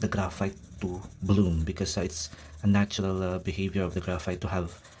don't want the graphite to bloom, because it's a natural behavior of the graphite to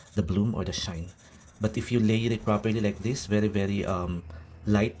have the bloom or the shine. But if you layer it properly like this, very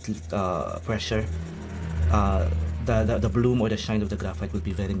light pressure, the bloom or the shine of the graphite will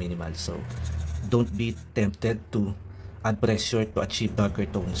be very minimal. So don't be tempted to add pressure to achieve darker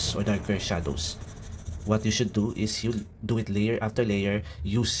tones or darker shadows. What you should do is you do it layer after layer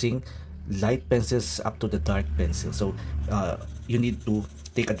using light pencils up to the dark pencil. So you need to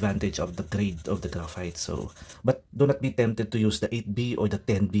take advantage of the grade of the graphite. So, but do not be tempted to use the 8B or the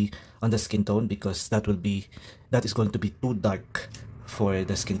 10B on the skin tone, because that is going to be too dark for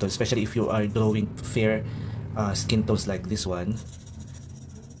the skin tone, especially if you are drawing fair skin tones like this one.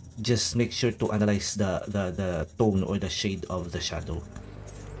 Just make sure to analyze the tone or the shade of the shadow.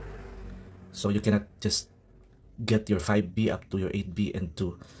 So you cannot just get your 5B up to your 8B and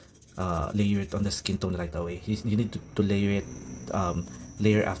to layer it on the skin tone right away. You need to layer it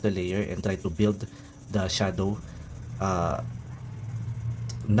layer after layer and try to build the shadow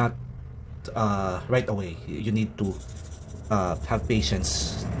not right away. You need to have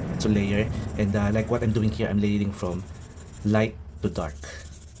patience to layer, and like what I'm doing here, I'm layering from light to dark,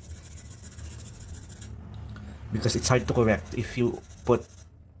 because it's hard to correct if you put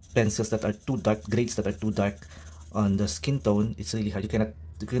pencils that are too dark, grades that are too dark on the skin tone. It's really hard. You can't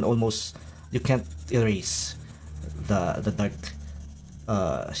erase the dark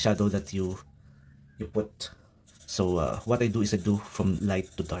shadow that you put. So what I do is I do from light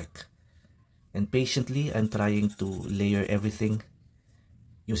to dark, and patiently I'm trying to layer everything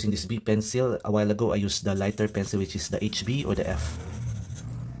using this B pencil. A while ago I used the lighter pencil, which is the HB or the F.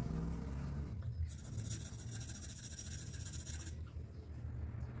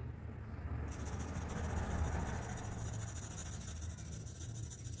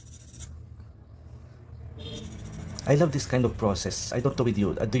 I love this kind of process. I don't know with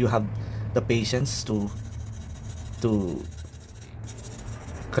you. Do you have the patience to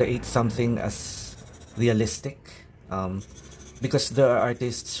create something as realistic? Because there are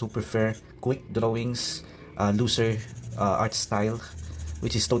artists who prefer quick drawings, looser art style,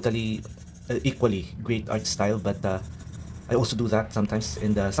 which is totally equally great art style. But I also do that sometimes,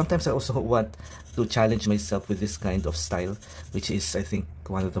 and sometimes I also want to challenge myself with this kind of style, which is, I think,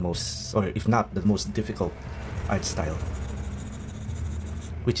 one of the most, or if not the most difficult art style,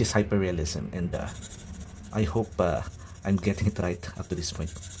 which is hyperrealism. And I hope I'm getting it right up to this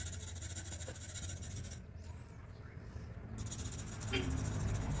point.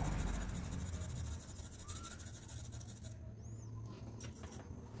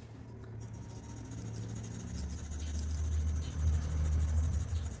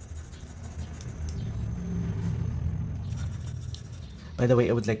 By the way,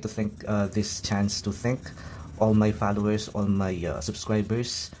 I would like to thank this chance to thank all my followers, all my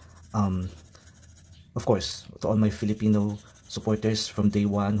subscribers, of course, to all my Filipino supporters from day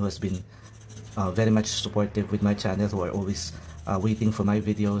one, who has been very much supportive with my channel, who are always waiting for my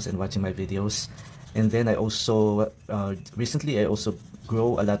videos and watching my videos. And then I also recently I also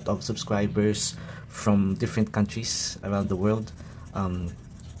grow a lot of subscribers from different countries around the world.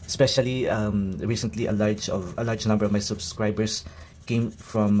 Especially recently, a large number of my subscribers came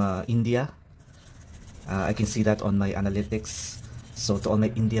from India. I can see that on my analytics. So to all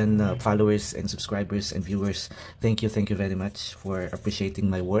my Indian followers and subscribers and viewers, thank you very much for appreciating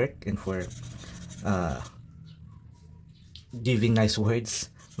my work and for giving nice words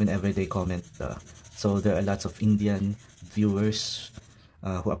whenever they comment. So there are lots of Indian viewers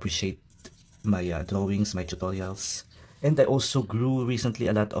who appreciate my drawings, my tutorials. And I also grew recently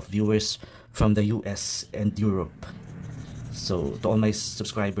a lot of viewers from the US and Europe. So to all my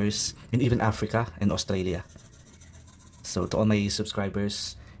subscribers in even Africa and Australia. So to all my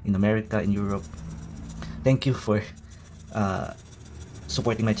subscribers in America and Europe, thank you for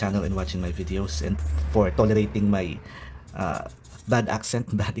supporting my channel and watching my videos, and for tolerating my bad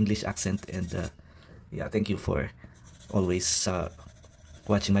accent, bad English accent. And yeah, thank you for always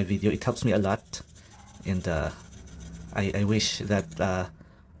watching my video. It helps me a lot, and I wish that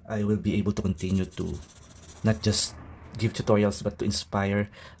I will be able to continue to not just give tutorials, but to inspire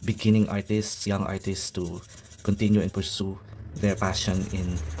beginning artists, young artists, to continue and pursue their passion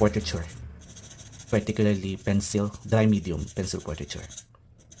in portraiture, particularly dry medium pencil portraiture.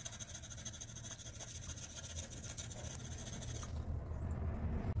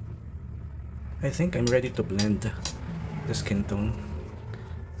 I think I'm ready to blend the skin tone.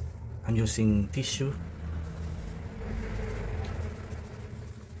 I'm using tissue.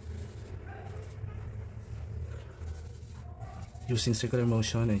 Using circular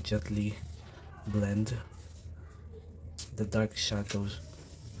motion, I gently blend the dark shadows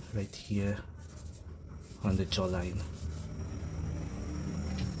right here on the jawline.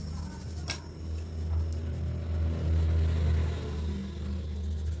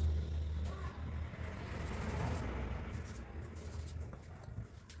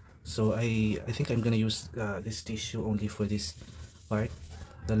 So I think I'm gonna use this tissue only for this part,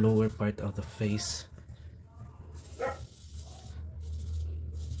 the lower part of the face.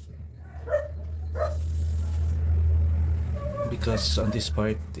 Because on this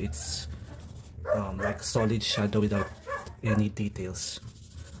part it's like solid shadow without any details,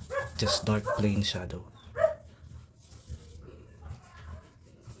 just dark plain shadow.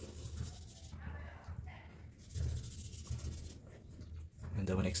 And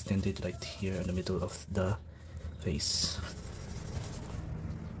I want to extend it right here in the middle of the face.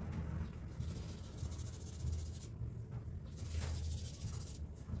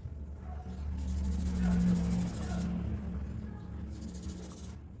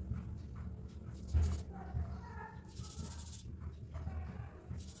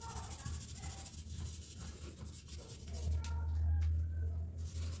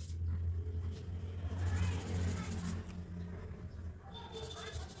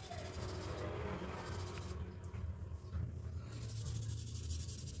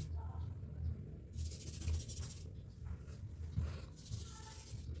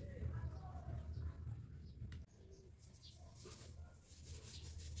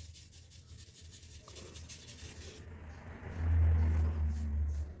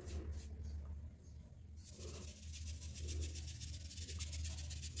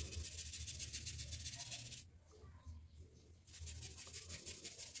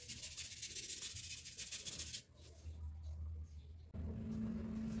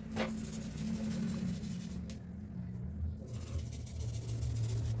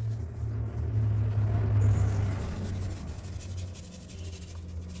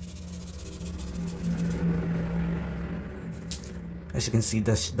 As you can see,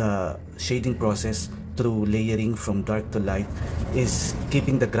 the shading process through layering from dark to light is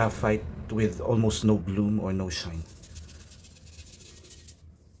keeping the graphite with almost no bloom or no shine.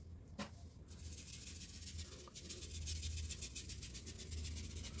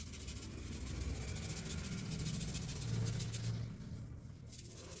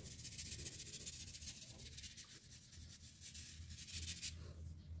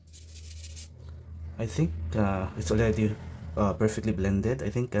 I think it's already perfectly blended. I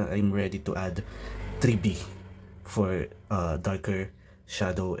think I'm ready to add 3B for darker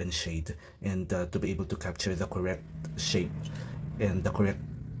shadow and shade, and to be able to capture the correct shape and the correct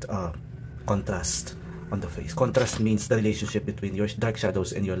contrast on the face. Contrast means the relationship between your dark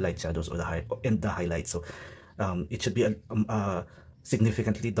shadows and your light shadows, or the highlights. So it should be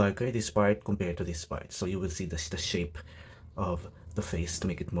significantly darker, this part compared to this part, so you will see the shape of the face to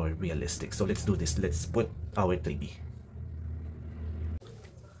make it more realistic. So let's do this. Let's put our 3B.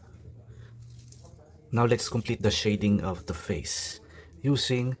 Now let's complete the shading of the face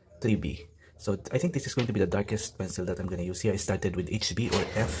using 3B. So I think this is going to be the darkest pencil that I'm going to use here. I started with HB or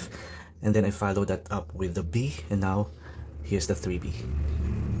F, and then I followed that up with the B, and now here's the 3B.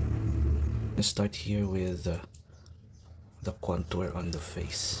 Let's start here with the contour on the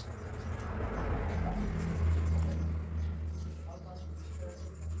face.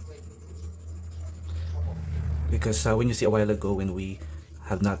 Because when you see a while ago when we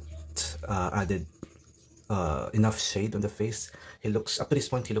have not added enough shade on the face, he looks, up to this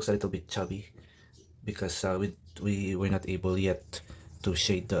point, he looks a little bit chubby, because we were not able yet to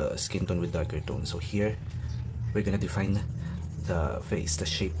shade the skin tone with darker tone. So here we're gonna define the face, the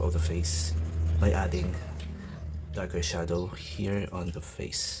shape of the face, by adding darker shadow here on the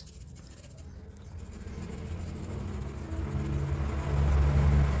face.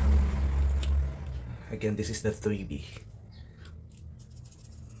 Again, this is the 3B.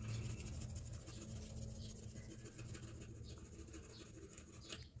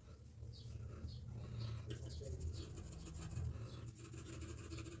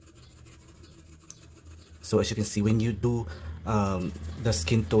 So as you can see, when you do the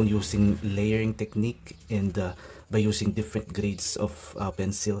skin tone using layering technique and by using different grades of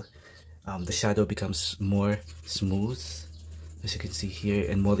pencil, the shadow becomes more smooth, as you can see here,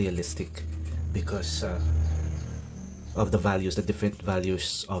 and more realistic because of the values, the different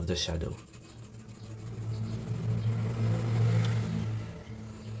values of the shadow.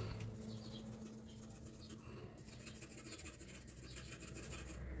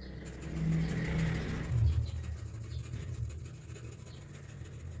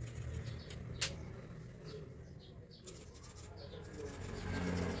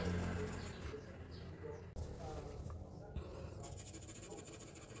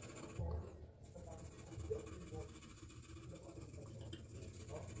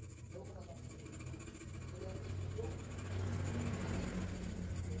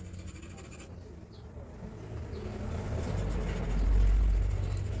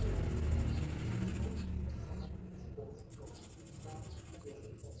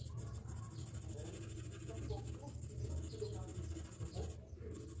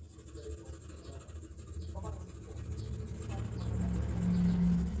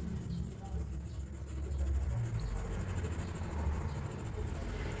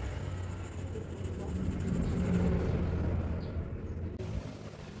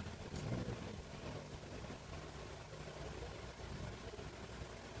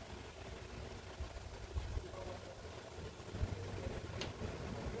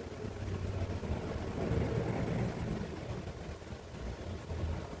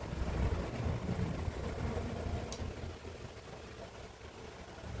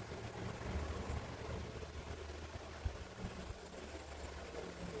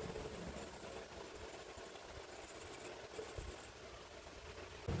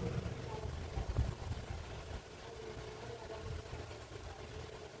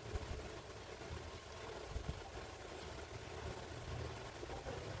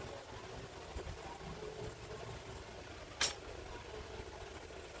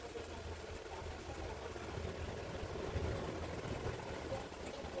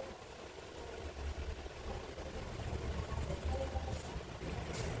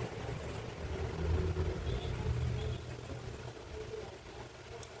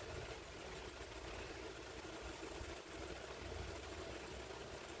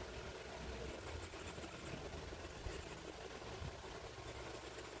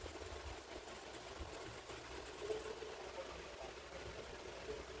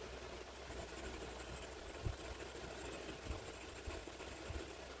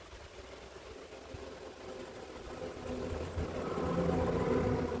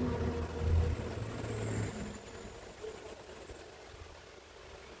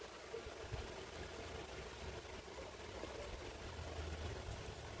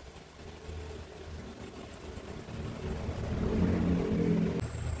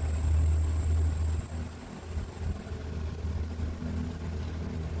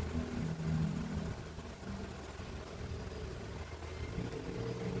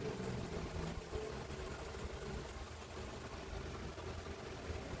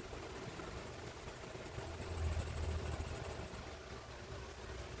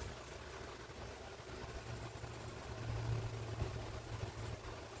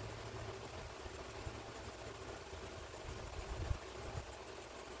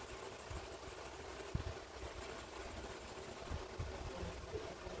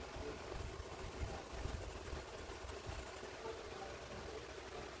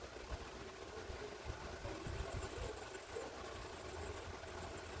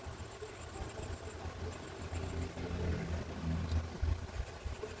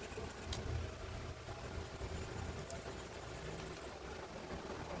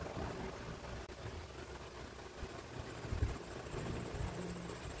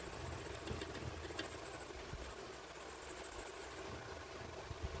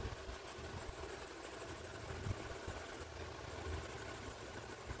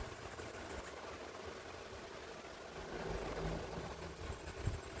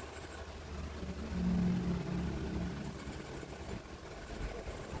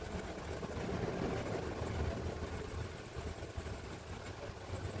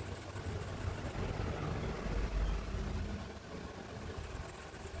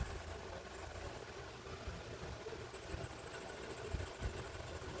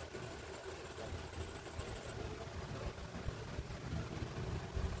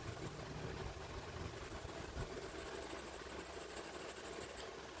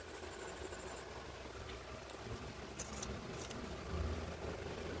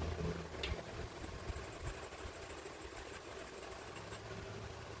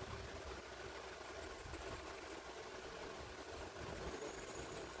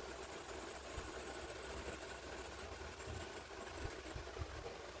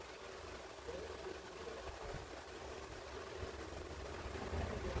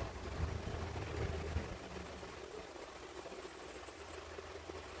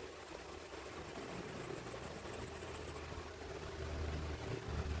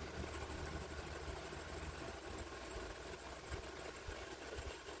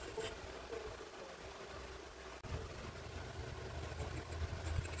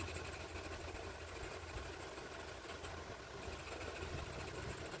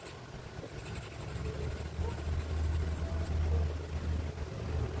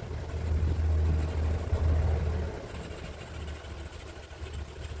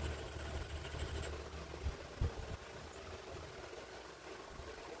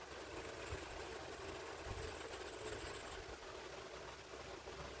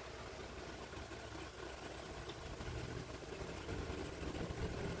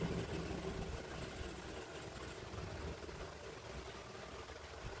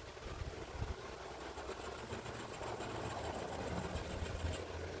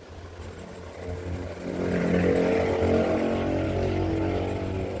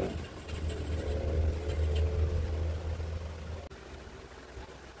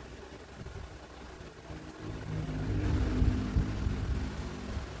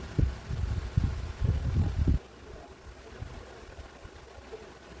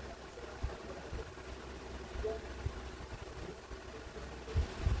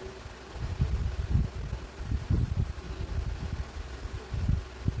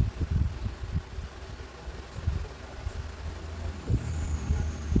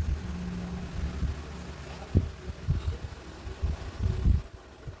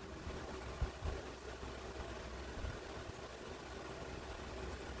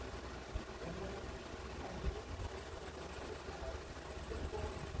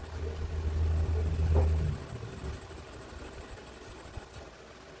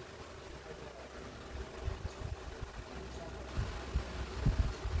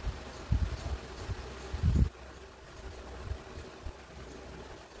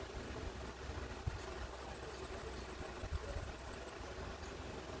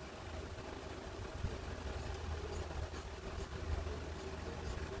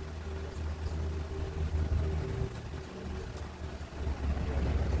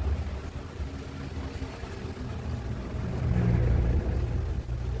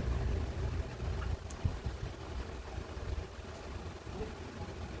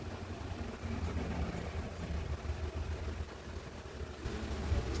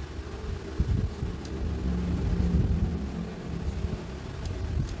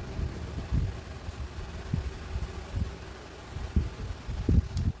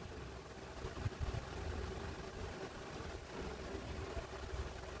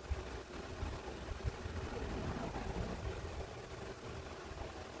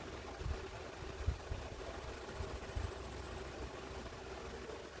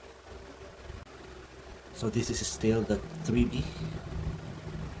 So this is still the 3B,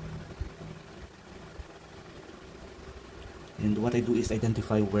 and what I do is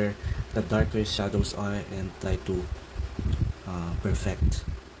identify where the darker shadows are and try to perfect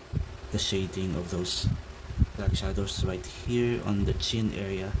the shading of those dark shadows right here on the chin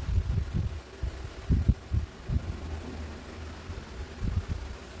area.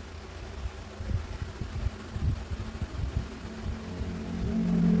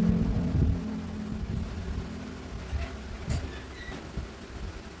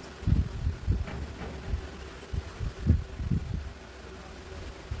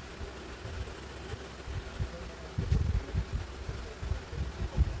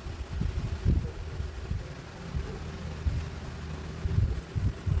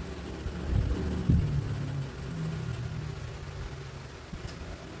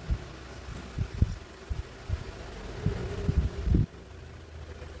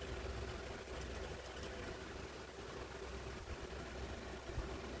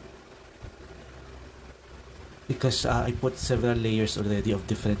 Because I put several layers already of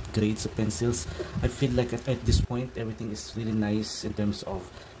different grades of pencils, I feel like at this point everything is really nice in terms of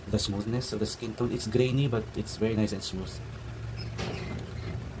the smoothness of the skin tone. It's grainy, but it's very nice and smooth.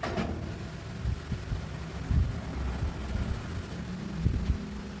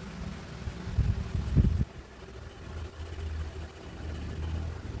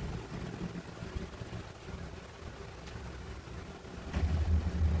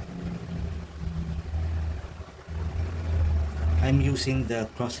 I'm using the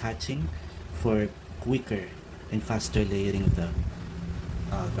cross hatching for quicker and faster layering of the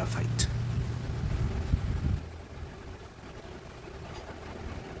graphite.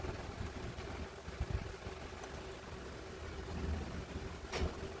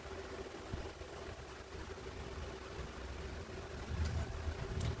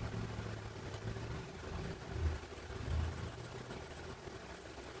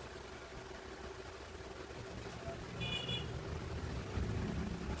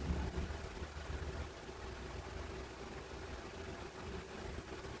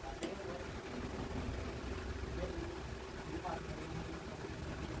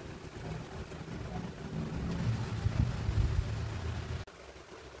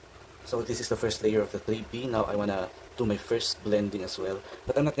 So this is the first layer of the 3B. Now I wanna do my first blending as well,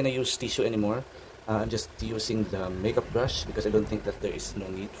 but I'm not gonna use tissue anymore. I'm just using the makeup brush because I don't think that there is no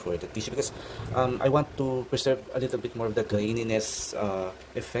need for the tissue, because I want to preserve a little bit more of the graininess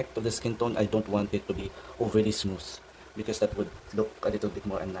effect of the skin tone. I don't want it to be overly smooth because that would look a little bit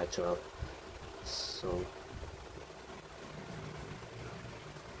more unnatural. So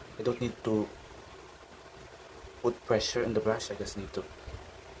I don't need to put pressure on the brush. I just need to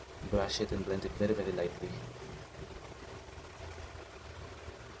brush it and blend it very, very lightly.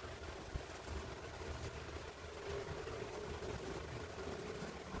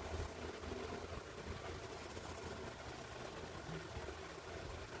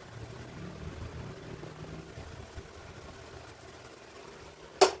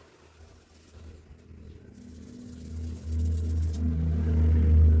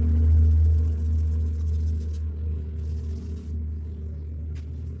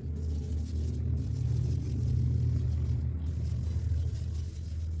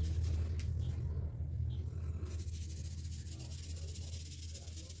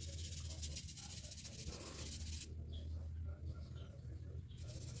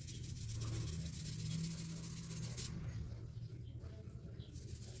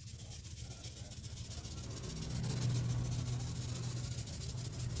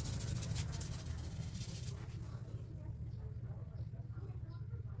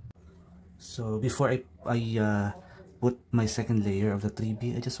 So before I put my second layer of the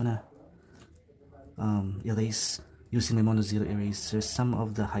 3B, I just wanna erase, using my Mono Zero eraser, some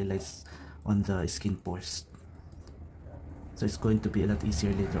of the highlights on the skin pores. So it's going to be a lot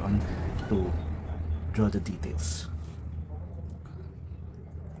easier later on to draw the details.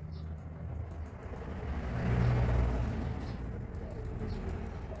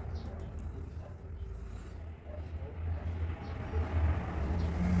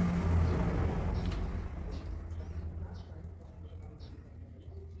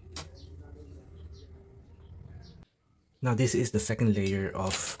 Now this is the second layer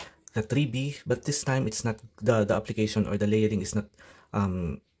of the 3B, but this time it's not the application or the layering is not a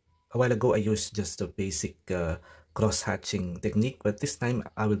while ago I used just the basic cross hatching technique, but this time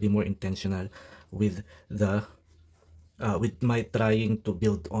I will be more intentional with the with my trying to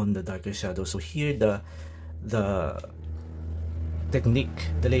build on the darker shadow. So here the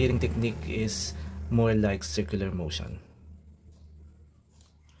technique, the layering technique is more like circular motion.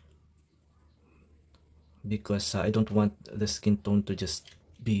 because I don't want the skin tone to just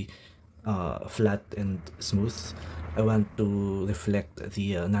be flat and smooth. I want to reflect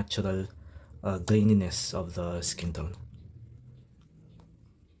the natural graininess of the skin tone.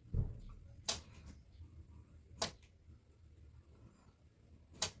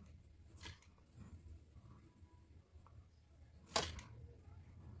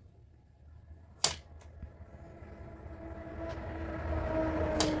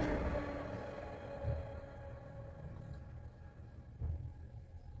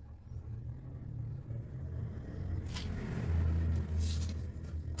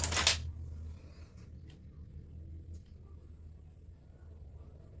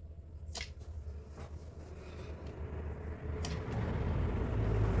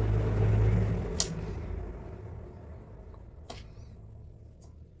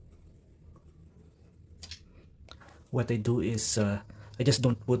 What I do is I just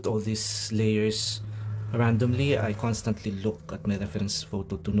don't put all these layers randomly. I constantly look at my reference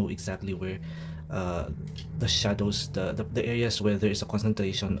photo to know exactly where the shadows, the areas where there is a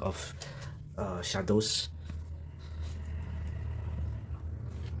concentration of shadows.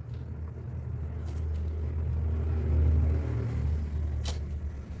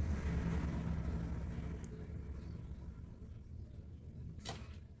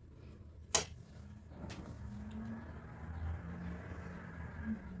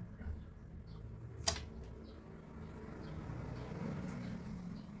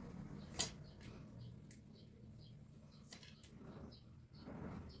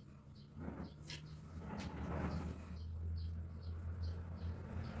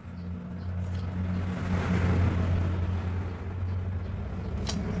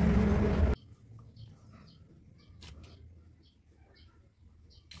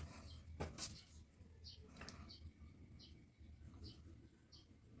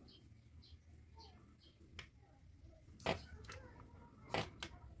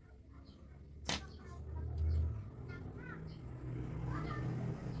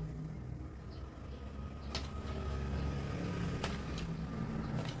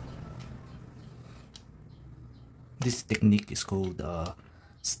 This technique is called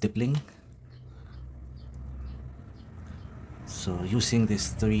stippling. So using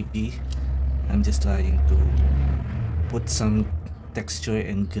this 3B, I'm just trying to put some texture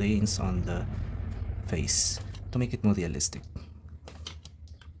and grains on the face to make it more realistic.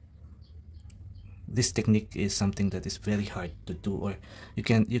 This technique is something that is very hard to do, or you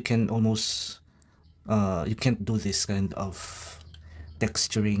can almost you can't do this kind of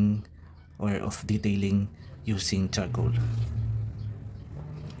texturing or of detailing using charcoal.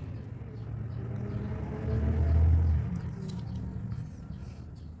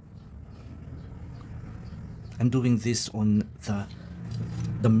 I'm doing this on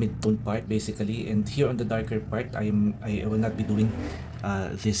the mid-tone part basically, and here on the darker part I will not be doing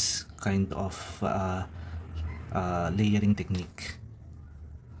this kind of layering technique.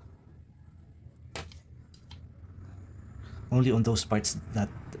 Only on those parts that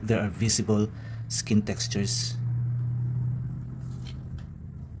there are visible skin textures.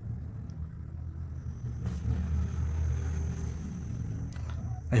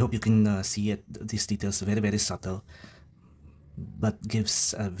 I hope you can see it. These details very subtle, but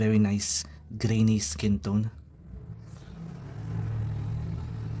gives a very nice grainy skin tone.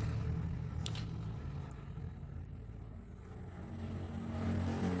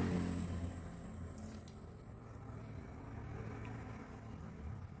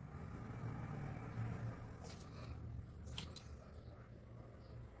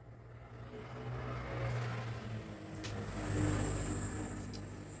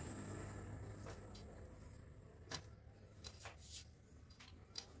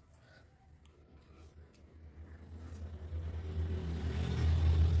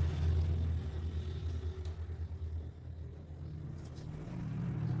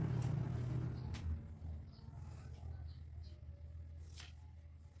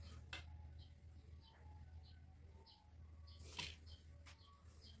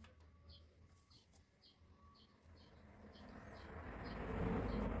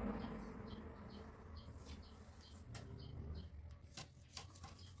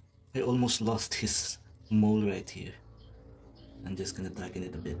 I almost lost his mole right here. I'm just gonna darken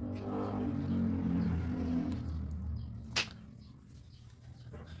it a bit.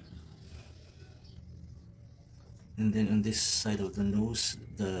 And then on this side of the nose,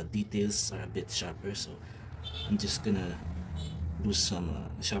 the details are a bit sharper, so I'm just gonna do some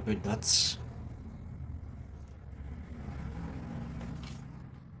sharper dots.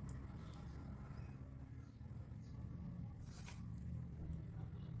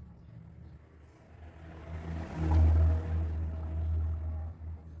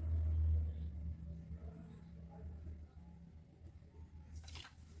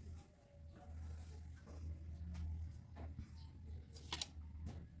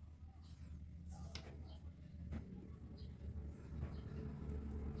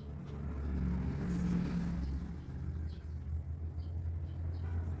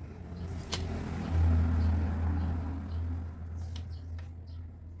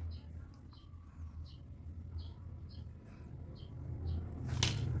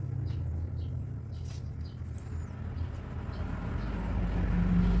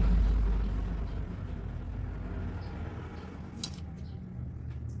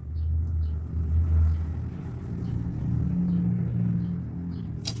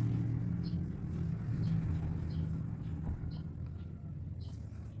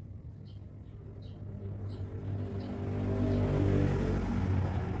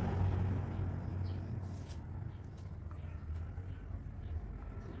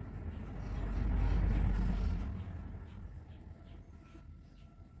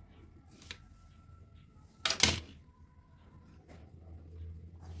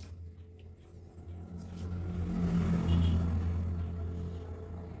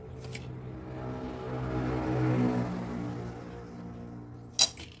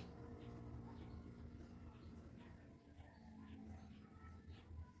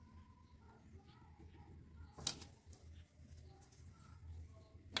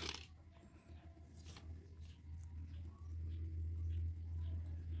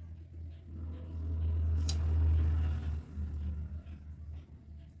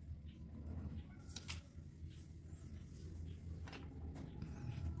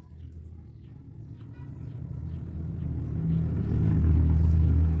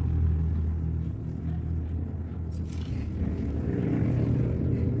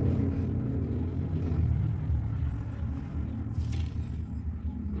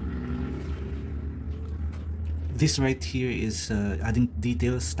 this right here is adding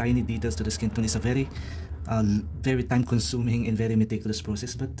details, tiny details to the skin tone is a very time consuming and very meticulous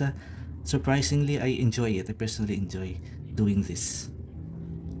process, but surprisingly I enjoy it. I personally enjoy doing this.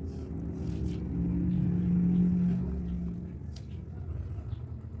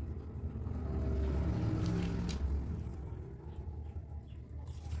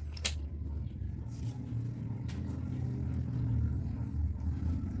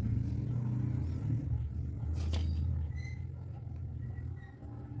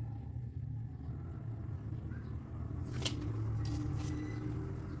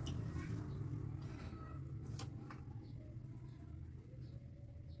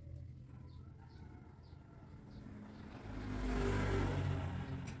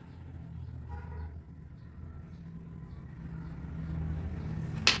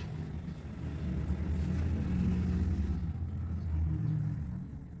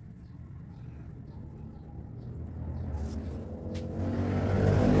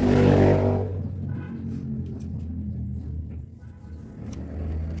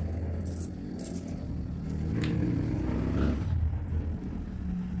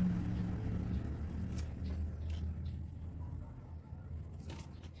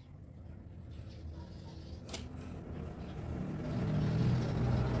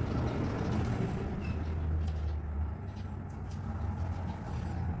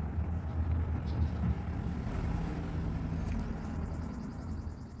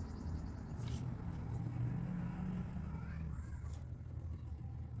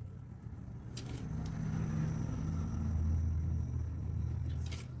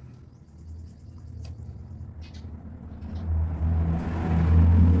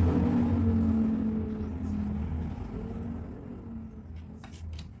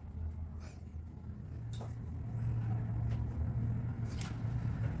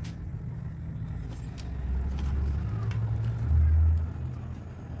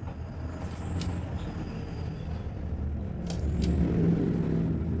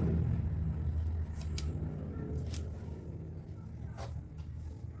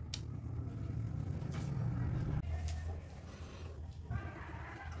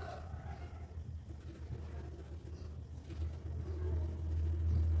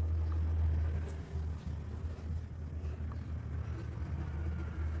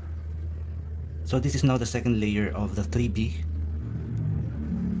 So this is now the second layer of the 3B,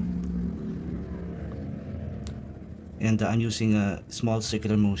 and I'm using a small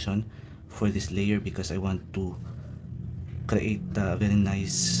circular motion for this layer because I want to create a very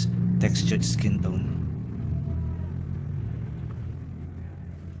nice textured skin tone.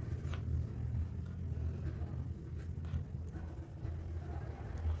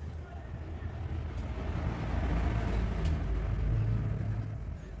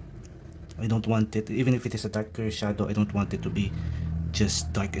 I don't want it, even if it is a darker shadow, I don't want it to be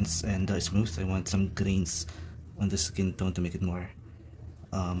just dark and smooth. I want some grains on the skin tone to make it more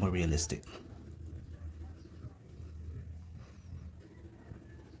realistic.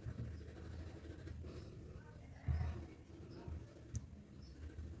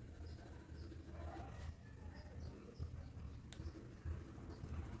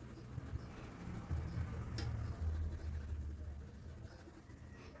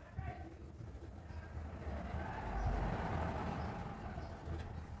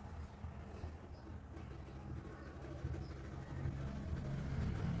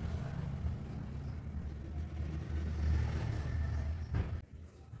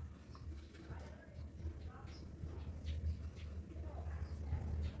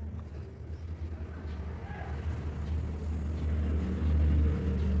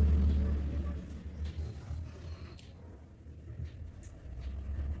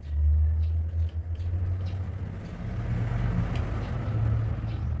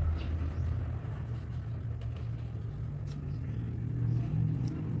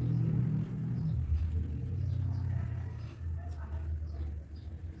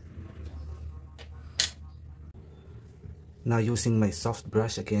 Now using my soft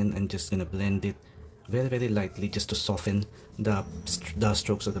brush again, I'm just gonna blend it very lightly just to soften the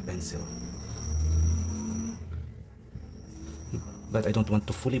strokes of the pencil. But I don't want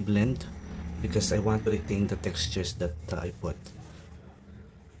to fully blend because I want to retain the textures that I put.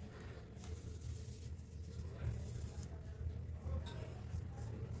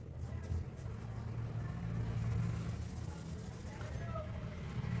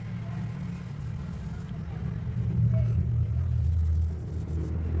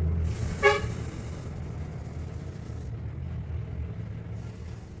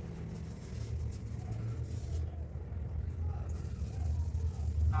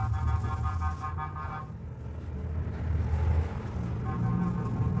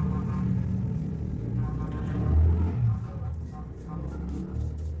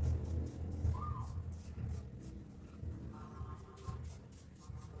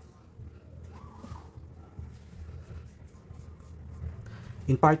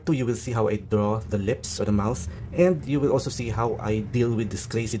 In part 2, you will see how I draw the lips or the mouth, and you will also see how I deal with these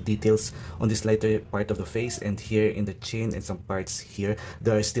crazy details on this lighter part of the face and here in the chin and some parts here.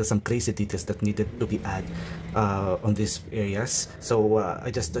 There are still some crazy details that needed to be added on these areas. So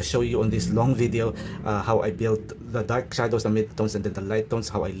I just show you on this long video how I built the dark shadows, the mid-tones, and then the light tones,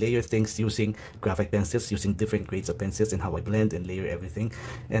 how I layer things using graphite pencils, using different grades of pencils, and how I blend and layer everything.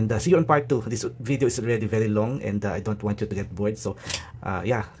 And see you on part 2. This video is already very long, and I don't want you to get bored. So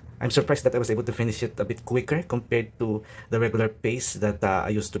yeah, I'm surprised that I was able to finish it a bit quicker compared to the regular pace that I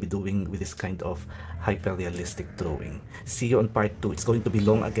used to be doing with this kind of hyper-realistic drawing. See you on part 2. It's going to be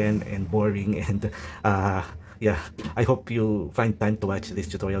long again and boring, and yeah, I hope you find time to watch this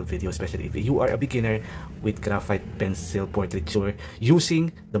tutorial video, especially if you are a beginner with graphite pencil portraiture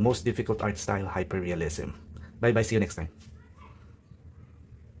using the most difficult art style, hyper-realism. Bye bye, see you next time.